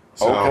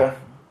 So, okay.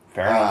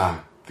 Fair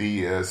enough.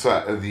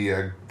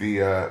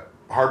 The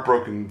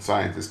heartbroken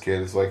scientist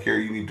kid is like, here,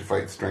 you need to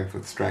fight strength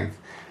with strength,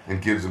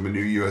 and gives him a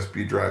new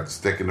USB drive to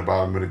stick in the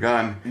bottom of the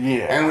gun.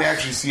 Yeah. And we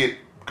actually see it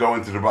go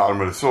into the bottom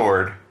of the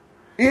sword.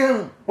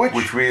 Yeah.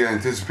 Which we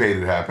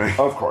anticipated happening.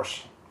 Of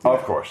course.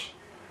 Of course.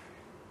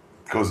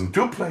 Goes in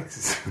two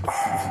places.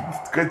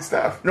 It's good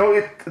stuff.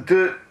 No,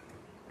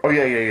 Oh,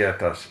 yeah, it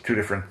does. Two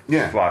different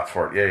slots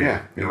for it.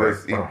 Yeah. He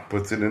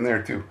puts it in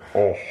there, too.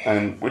 Oh.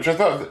 And which I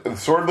thought, the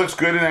sword looks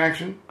good in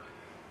action.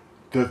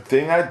 The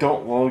thing I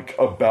don't like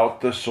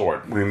about the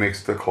sword. When he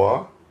makes the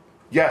claw.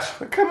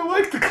 Yes. I kind of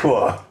like the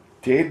claw.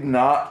 Did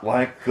not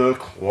like the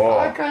claw.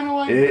 I kind of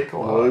like the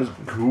claw. It was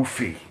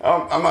goofy.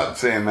 I'm not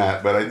saying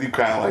that, but I do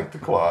kind of like the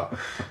claw.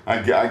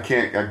 I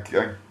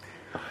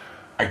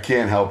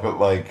can't help it.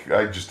 Like,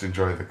 I just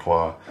enjoy the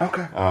claw.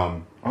 Okay.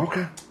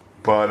 Okay.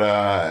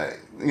 But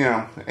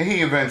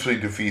he eventually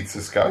defeats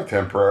this guy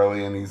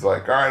temporarily, and he's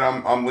like, "All right,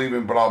 I'm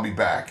leaving, but I'll be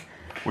back,"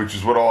 which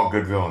is what all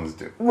good villains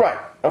do. Right.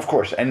 Of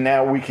course. And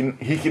now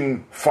he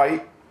can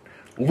fight,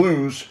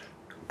 lose,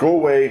 go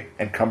away,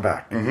 and come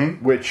back.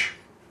 Mm-hmm. Which,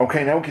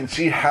 okay, now we can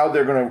see how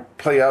they're going to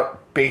play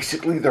out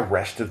basically the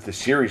rest of the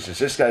series. Is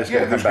this guy's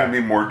going to come back? There's going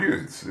to be more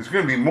dudes. There's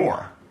going to be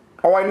more.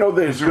 Oh, I know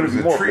there's going to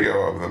be more. There was a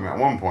trio of them at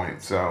one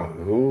point, so...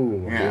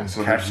 Ooh, yeah,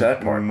 so catch that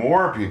part.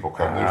 More people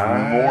coming.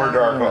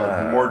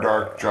 There's more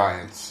dark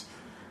giants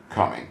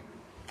coming.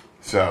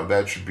 So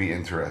that should be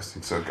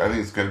interesting. So I think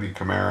it's going to be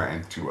Chimera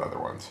and two other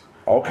ones.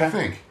 Okay. I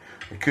think.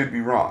 I could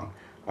be wrong.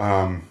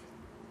 I'm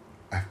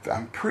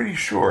pretty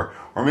sure.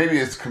 Or maybe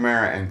it's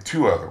Chimera and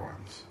two other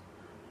ones.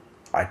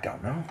 I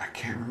don't know. I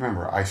can't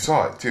remember. I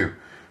saw it, too.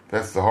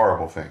 That's the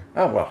horrible thing.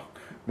 Oh, well.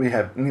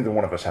 Neither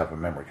one of us have a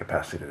memory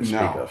capacity to speak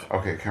of.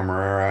 Okay,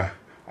 Chimera.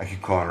 I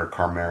keep calling her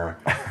Carmera.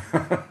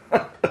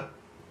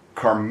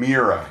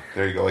 Carmera.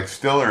 There you go. Like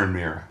Stiller and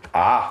Mira.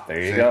 Ah,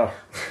 there you go.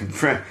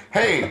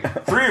 Hey,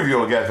 three of you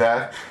will get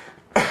that.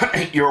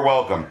 You're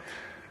welcome.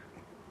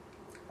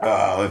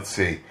 Let's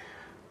see.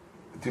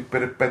 To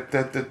Gulbunk,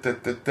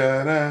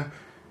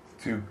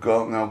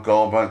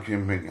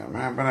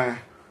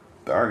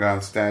 the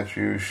Argon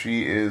statue.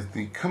 She is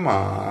the... Come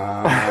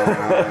on.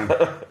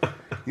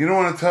 You don't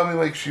want to tell me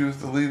like she was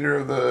the leader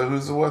of the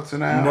Who's the What's and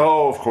Now?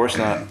 No, of course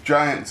not.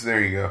 Giants,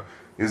 there you go.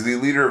 Is the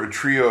leader of a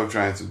trio of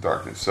Giants of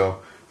Darkness.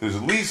 So there's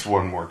at least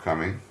one more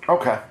coming.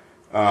 Okay.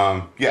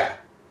 Yeah.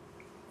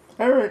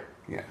 All right.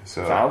 Yeah.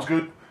 So sounds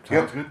good.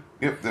 Sounds good.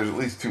 Yep. There's at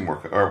least two more,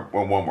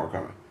 one more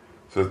coming.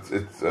 So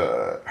it's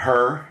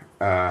her.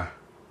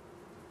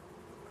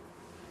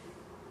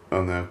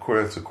 On the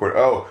quarter, that's a quarter.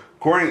 Oh,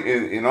 according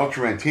in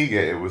Ultraman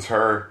Tiga, it was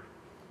her,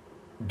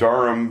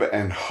 Darum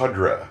and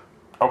Hudra.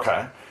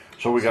 Okay.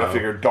 So we got to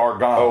figure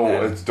Dargon.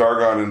 Oh, it's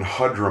Dargon and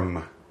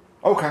Hudram.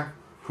 Okay.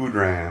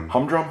 Hudram.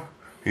 Humdrum?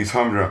 He's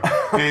Humdrum.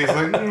 Yeah, he's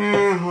like,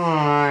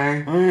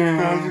 hi.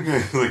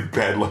 He's like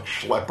bad luck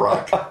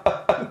Schleprock.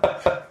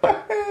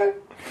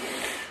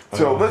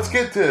 So let's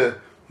get to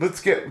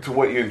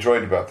what you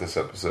enjoyed about this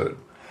episode.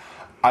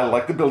 I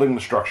like the building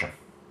destruction.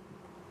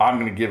 I'm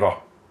going to give a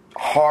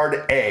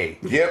hard A.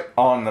 Yep.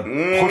 On the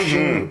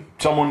pushing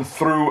someone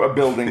through a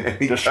building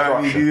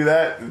destruction. You do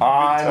that,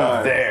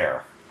 I'm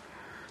there.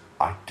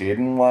 I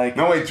didn't like...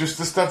 No, wait, just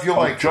the stuff you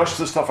like. Just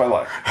the stuff I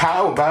like.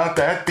 How about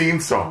that theme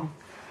song?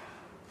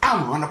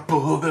 I want to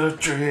pull the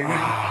trigger.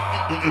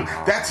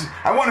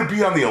 I want to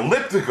be on the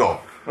elliptical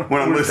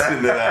when I'm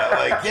listening to that.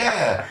 Like,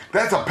 yeah,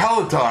 that's a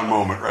Peloton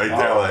moment right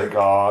there. Oh, like,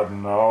 God,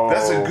 no.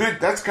 That's a good...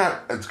 It's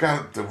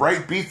got the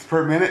right beats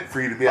per minute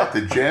for you to be at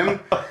the gym.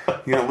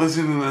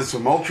 Listening to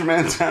some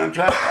Ultraman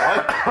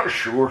soundtrack.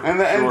 Sure. And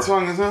the end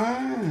song is...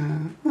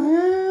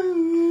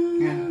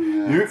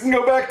 You can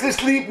go back to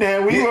sleep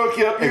now. We woke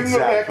you up. You can go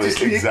back to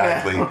sleep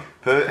now.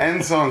 The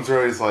end songs are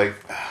always like...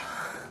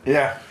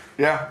 Yeah.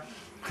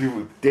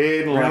 You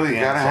didn't really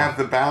gotta have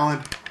the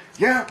ballad.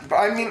 Yeah,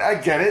 I mean, I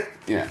get it.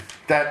 Yeah.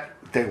 That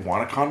they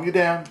want to calm you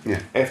down.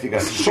 Yeah. If you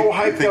got so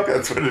hyped up.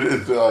 That's what it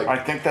is. Like, I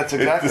think that's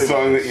exactly it's the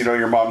song that,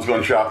 your mom's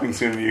going shopping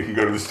soon and you can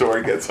go to the store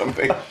and get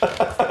something. Like, all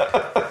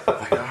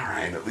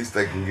right, at least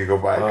I can go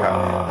buy a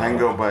copy. I can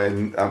go buy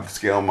an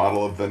upscale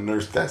model of the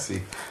Nurse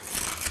Desi.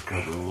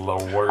 Good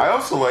Lord. I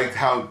also liked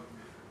how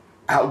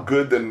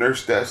good the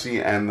Nurse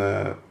Desi and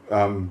the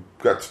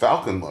Guts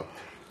Falcon looked.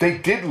 They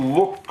did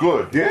look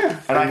good. Yeah.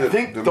 And I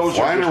think those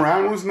flying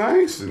around was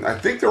nice. And I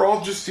think they're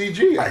all just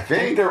CG. I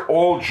think they're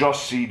all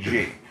just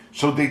CG.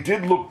 So they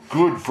did look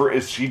good for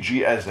as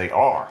CG as they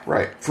are.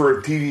 Right. For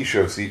a TV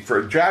show for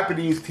a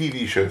Japanese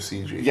TV show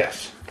CG.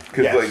 Yes.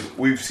 Because like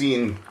we've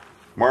seen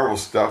Marvel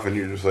stuff and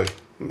you're just like,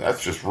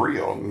 that's just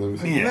real.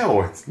 And like,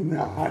 no, it's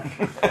not.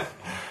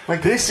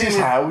 Like this is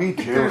how we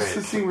do it. There's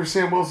the scene where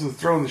Sam Wilson's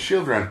throwing the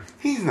shield around.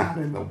 He's not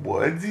in the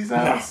woods. He's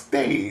on a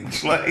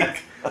stage.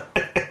 Like,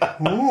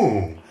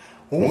 ooh.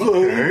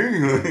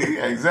 Okay.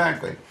 Yeah,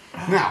 exactly.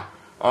 Now,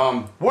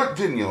 what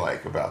didn't you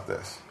like about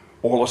this?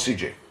 All of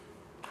CG.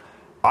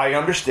 I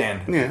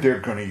understand they're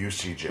going to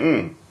use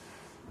CG.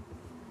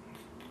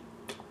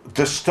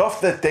 The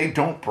stuff that they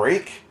don't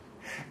break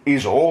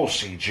is all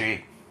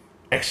CG,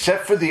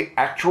 except for the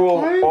actual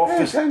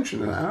office. Pay attention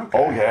to that. Okay.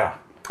 Oh yeah.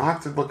 I'll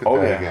have to look at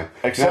that again.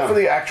 Except for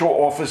the actual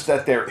office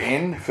that they're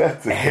in,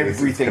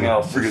 everything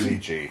else is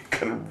CG. It's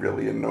gonna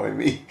really annoy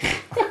me.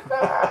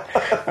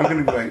 I'm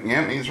gonna be like,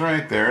 yeah, he's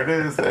right. There it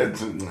is.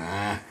 That's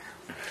nah.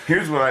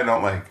 Here's what I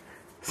don't like.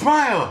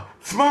 Smile,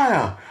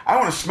 smile. I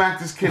want to smack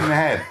this kid in the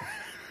head.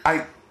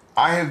 I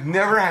have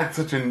never had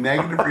such a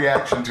negative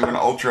reaction to an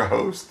Ultra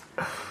host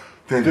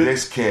than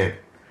this kid.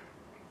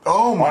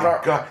 Oh my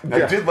God.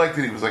 I did like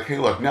that he was like, hey,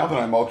 look, now that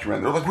I'm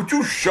Ultraman, they're like, would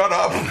you shut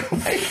up?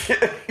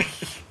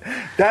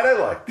 That I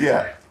liked.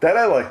 Yeah. That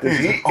I liked.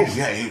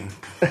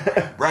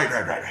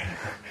 Right.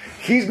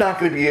 He's not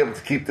going to be able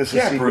to keep this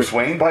a secret. Bruce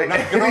Wayne. By Knock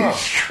it any off.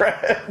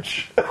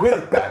 stretch. Quit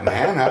it,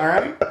 Batman, all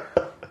right?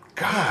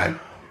 God.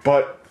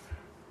 But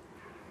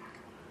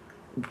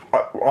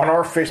on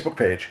our Facebook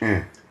page,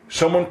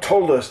 someone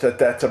told us that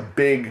that's a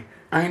big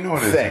I know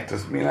it is. thing. It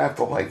doesn't mean I have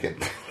to like it.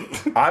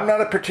 I'm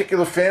not a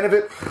particular fan of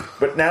it,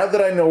 but now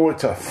that I know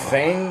it's a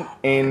thing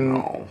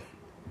in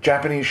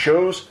Japanese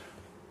shows,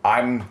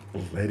 I'm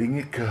letting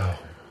it go.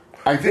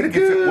 I think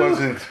if it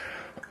wasn't...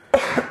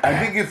 I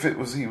think if it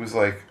was... He was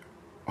like,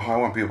 oh, I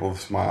want people to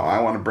smile. I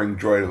want to bring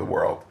joy to the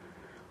world.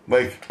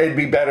 Like... It'd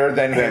be better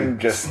than him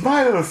just...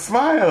 Smile,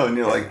 smile. And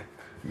you're like...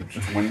 You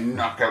just want to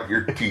knock out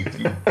your teeth,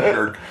 you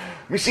jerk.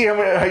 Let me see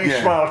how you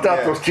smile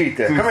without those teeth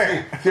there. Come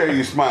here. See how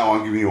you smile.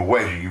 I'll give you a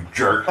wedgie, you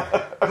jerk.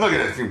 Look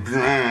at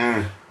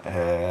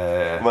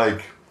it.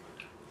 Like...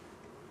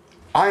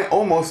 I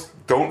almost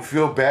don't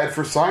feel bad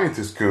for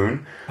Scientist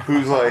Coon,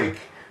 who's like,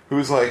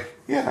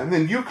 yeah, and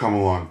then you come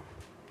along,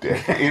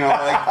 dick. You know,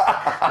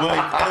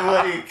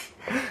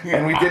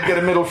 And we did get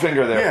a middle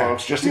finger there,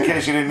 folks, just in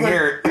case you didn't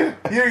hear it.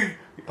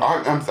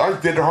 I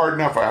did it hard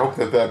enough. I hope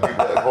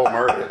that whole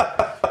murder.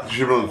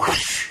 Should be like,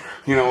 whoosh,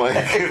 you know,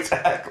 like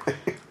Exactly.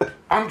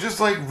 I'm just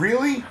like,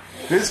 really,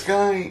 this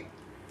guy.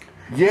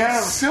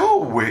 Yeah, So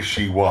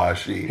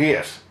wishy-washy. he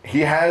is. He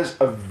has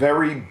a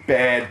very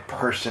bad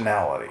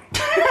personality.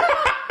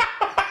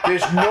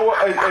 There's no...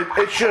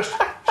 it's just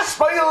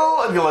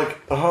smile, and you're like,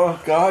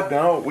 oh, God,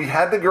 no. We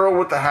had the girl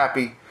with the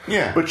happy,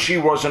 but she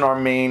wasn't our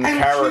main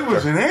character. She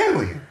was an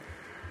alien,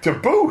 to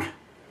boot.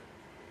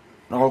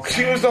 Okay.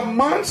 She was a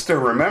monster,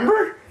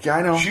 remember? Yeah,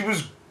 I know. She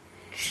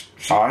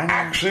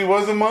actually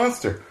was a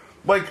monster.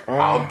 Like,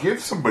 I'll give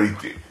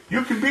somebody...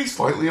 You can be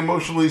slightly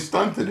emotionally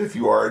stunted if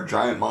you are a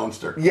giant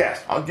monster.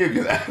 Yes. I'll give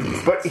you that.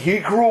 But he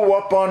grew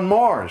up on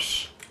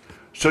Mars.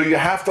 So you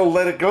have to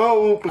let it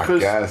go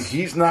because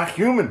he's not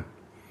human.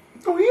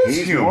 No, he is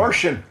He's human.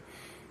 Martian.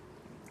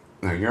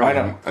 No, I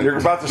know. You're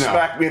about to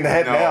smack me in the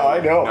head now. I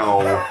know. No.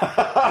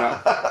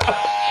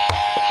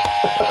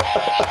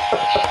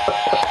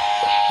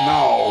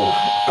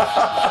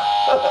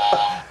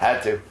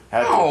 Had to.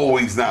 No,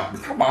 he's not.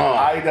 Come on.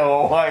 I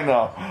know.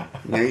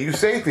 Yeah, you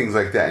say things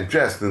like that in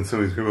jest, and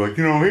somebody's going to be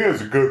like, he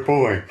has a good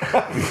point.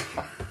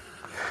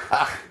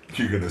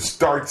 You're going to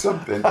start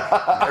something.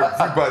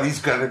 Everybody's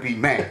going to be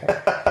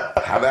mad.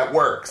 How that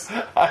works.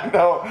 I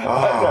know.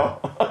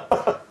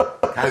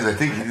 Guys, I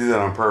think you did that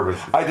on purpose.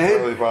 I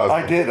did. Really possible.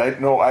 I did. I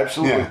know.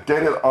 Absolutely. Yeah.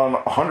 Did it on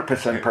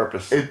 100%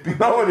 purpose.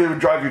 No, it would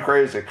drive you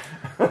crazy.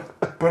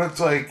 But it's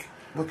like,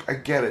 look, I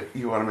get it.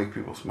 You want to make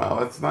people smile.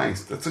 That's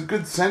nice. That's a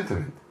good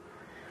sentiment.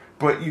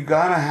 But you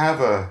got to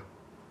have a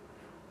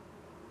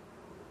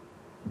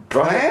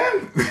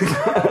plan?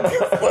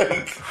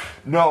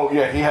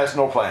 He has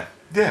no plan.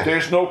 Yeah.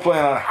 There's no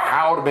plan on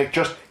how to make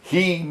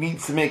he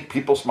needs to make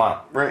people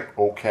smile. Right.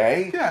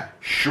 Okay. Yeah.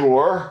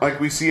 Sure. Like,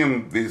 we see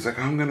him, he's like,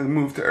 I'm going to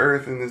move to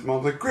Earth, and his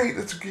mom's like, great,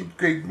 that's a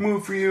great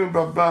move for you,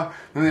 blah, blah.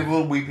 And they have a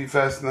little weepy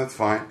fest, and that's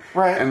fine.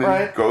 Right, and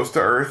then he goes to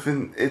Earth,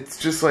 and it's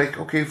just like,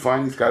 okay,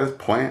 fine, he's got his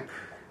plan.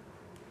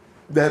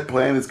 That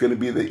plan is going to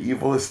be the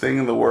evilest thing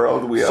in the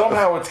world.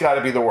 Somehow it's got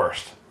to be the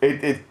worst.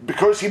 It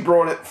because he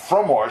brought it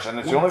from Mars, and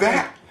it's the only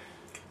thing.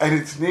 And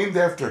it's named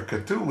after a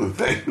Cthulhu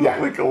thing. Yeah.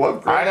 Like a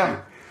Lovecraft. I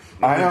know.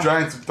 And the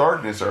Giants of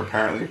Darkness are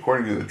apparently,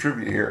 according to the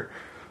trivia here,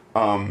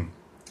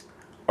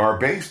 are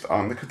based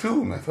on the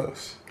Cthulhu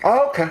mythos.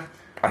 Oh, okay.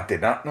 I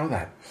did not know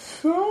that.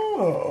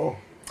 So,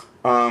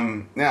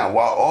 now,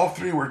 while all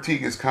three were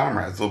Tiga's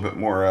comrades, a little bit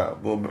more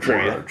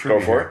trivia.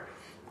 Go for it.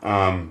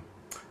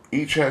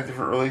 Each had a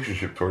different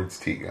relationship towards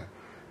Tiga.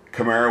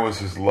 Chimera was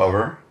his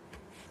lover.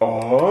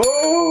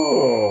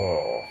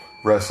 Oh.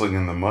 Wrestling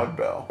in the Mud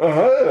Bell.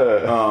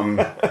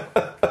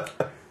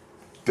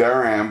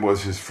 Daram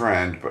was his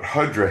friend, but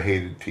Hudra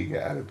hated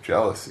Tiga out of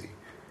jealousy.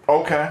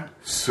 Okay.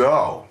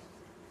 So,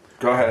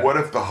 go ahead. What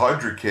if the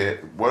Hudra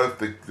kid, what if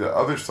the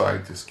other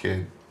scientist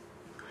kid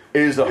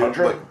is the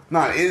Hudra? Like,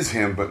 not is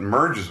him, but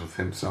merges with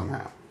him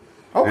somehow.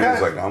 Okay. And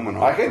he's like,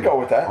 I can go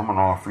with that. I'm going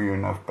to offer you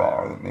enough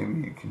power that maybe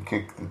you can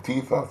kick the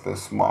teeth off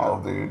this smile,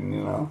 dude,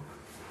 and,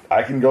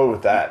 I can go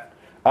with that.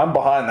 I'm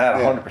behind that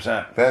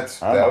 100%.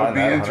 That would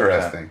be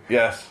interesting. 100%.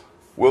 Yes.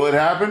 Will it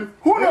happen?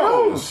 Who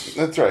knows?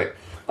 That's right.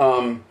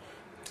 Well,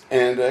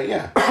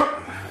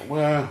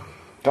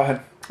 go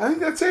ahead. I think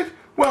that's it.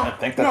 Well, I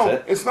think that's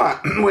it. It's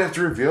not. We have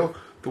to reveal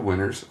the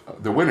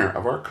winner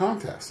of our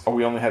contest. Oh,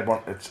 we only had one.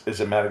 Is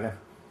it Matt again?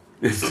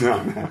 It's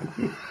not Matt.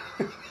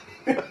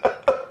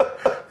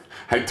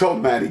 I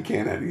told Matt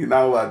he's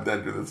not allowed to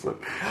enter this one.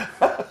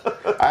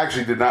 I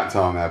actually did not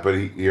tell him that, but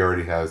he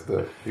already has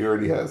the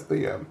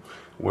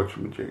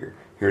whatchamajigger.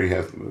 He already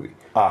has the movie.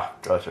 Ah,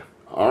 gotcha.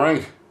 All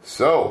right,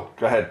 so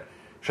Go ahead.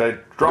 Should I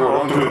drum no,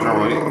 roll? don't do it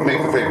normally.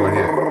 Make the fake one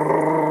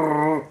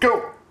here.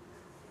 Go.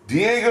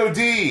 Diego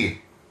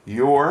D,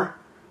 you're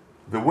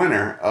the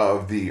winner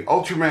of the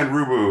Ultraman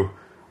Rubu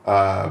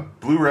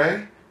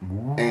Blu-ray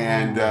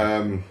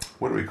and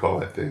what do we call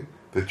that thing?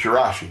 The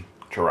Chirashi.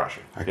 Chirashi.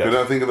 I could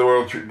not think of the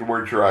word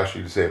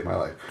Chirashi to save my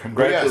life.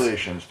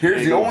 Congratulations. But yes,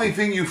 here's the Diego. only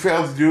thing you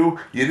failed to do.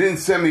 You didn't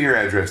send me your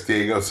address,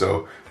 Diego,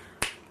 so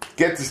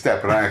get to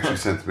step. And I actually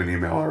sent him an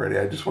email already.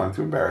 I just wanted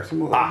to embarrass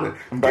him a little bit.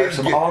 Embarrass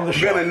him on the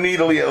show. I'm going to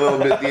needle you a little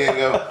bit,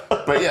 Diego.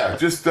 But yeah,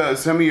 just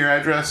send me your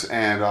address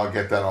and I'll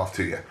get that off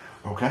to you.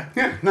 Okay.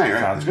 Yeah, no, you're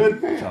right. Sounds good.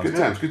 Yeah, Sounds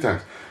good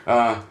good.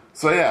 times.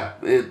 So yeah,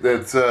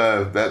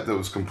 that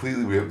was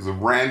completely. It was a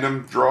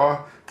random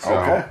draw. So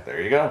Okay.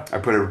 There you go. I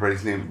put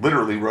everybody's name.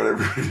 Literally wrote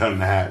everybody down in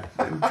the hat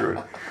and drew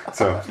it.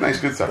 So it's nice,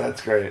 good stuff.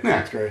 That's great. Yeah.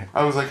 That's great.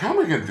 I was like, how am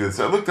I going to do this?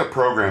 I looked up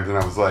programs and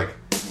I was like,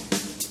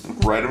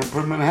 write them and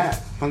put them in a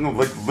hat. I'm going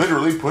to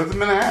literally put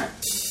them in a hat.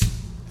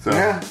 So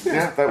Yeah,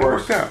 that it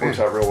works. worked out. Works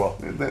out real well.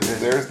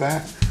 There's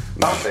that.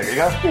 Oh, there you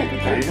go.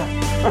 There you go.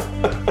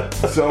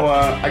 So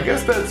I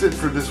guess that's it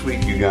for this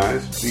week, you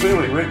guys. So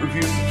anyway, rate,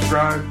 review,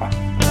 subscribe.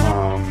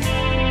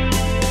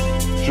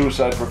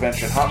 Suicide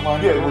Prevention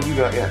Hotline. Yeah, we'll do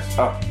that. Yes.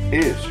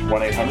 Is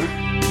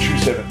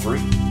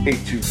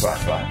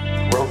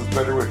 1-800-273-8255. The world is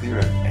better with you.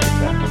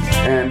 Exactly.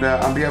 And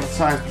on behalf of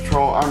Science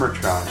Patrol, I'm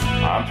Rich Conn.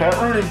 I'm Pat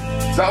Rooney.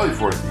 Sally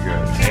Forth, you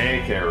guys.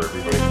 Take care,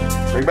 everybody.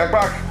 Bring back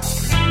Buck.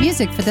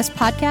 Music for this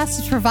podcast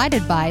is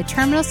provided by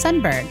Terminal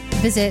Sunburn.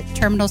 Visit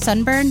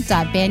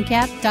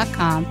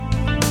terminalsunburn.bandcamp.com.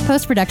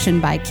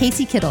 Post-production by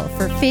Casey Kittle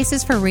for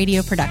Faces for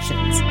Radio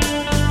Productions.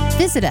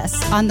 Visit us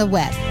on the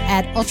web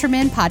at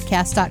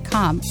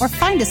ultramanpodcast.com or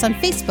find us on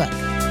Facebook.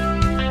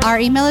 Our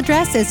email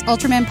address is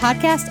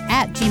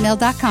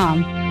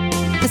ultramanpodcast@gmail.com.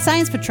 The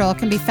Science Patrol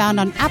can be found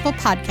on Apple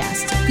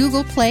Podcasts,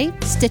 Google Play,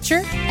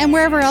 Stitcher, and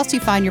wherever else you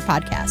find your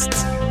podcasts.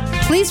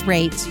 Please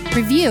rate,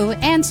 review,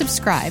 and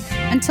subscribe.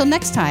 Until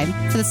next time,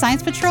 for the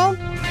Science Patrol,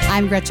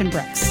 I'm Gretchen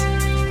Brooks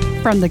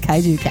from the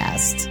Kaiju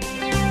Cast.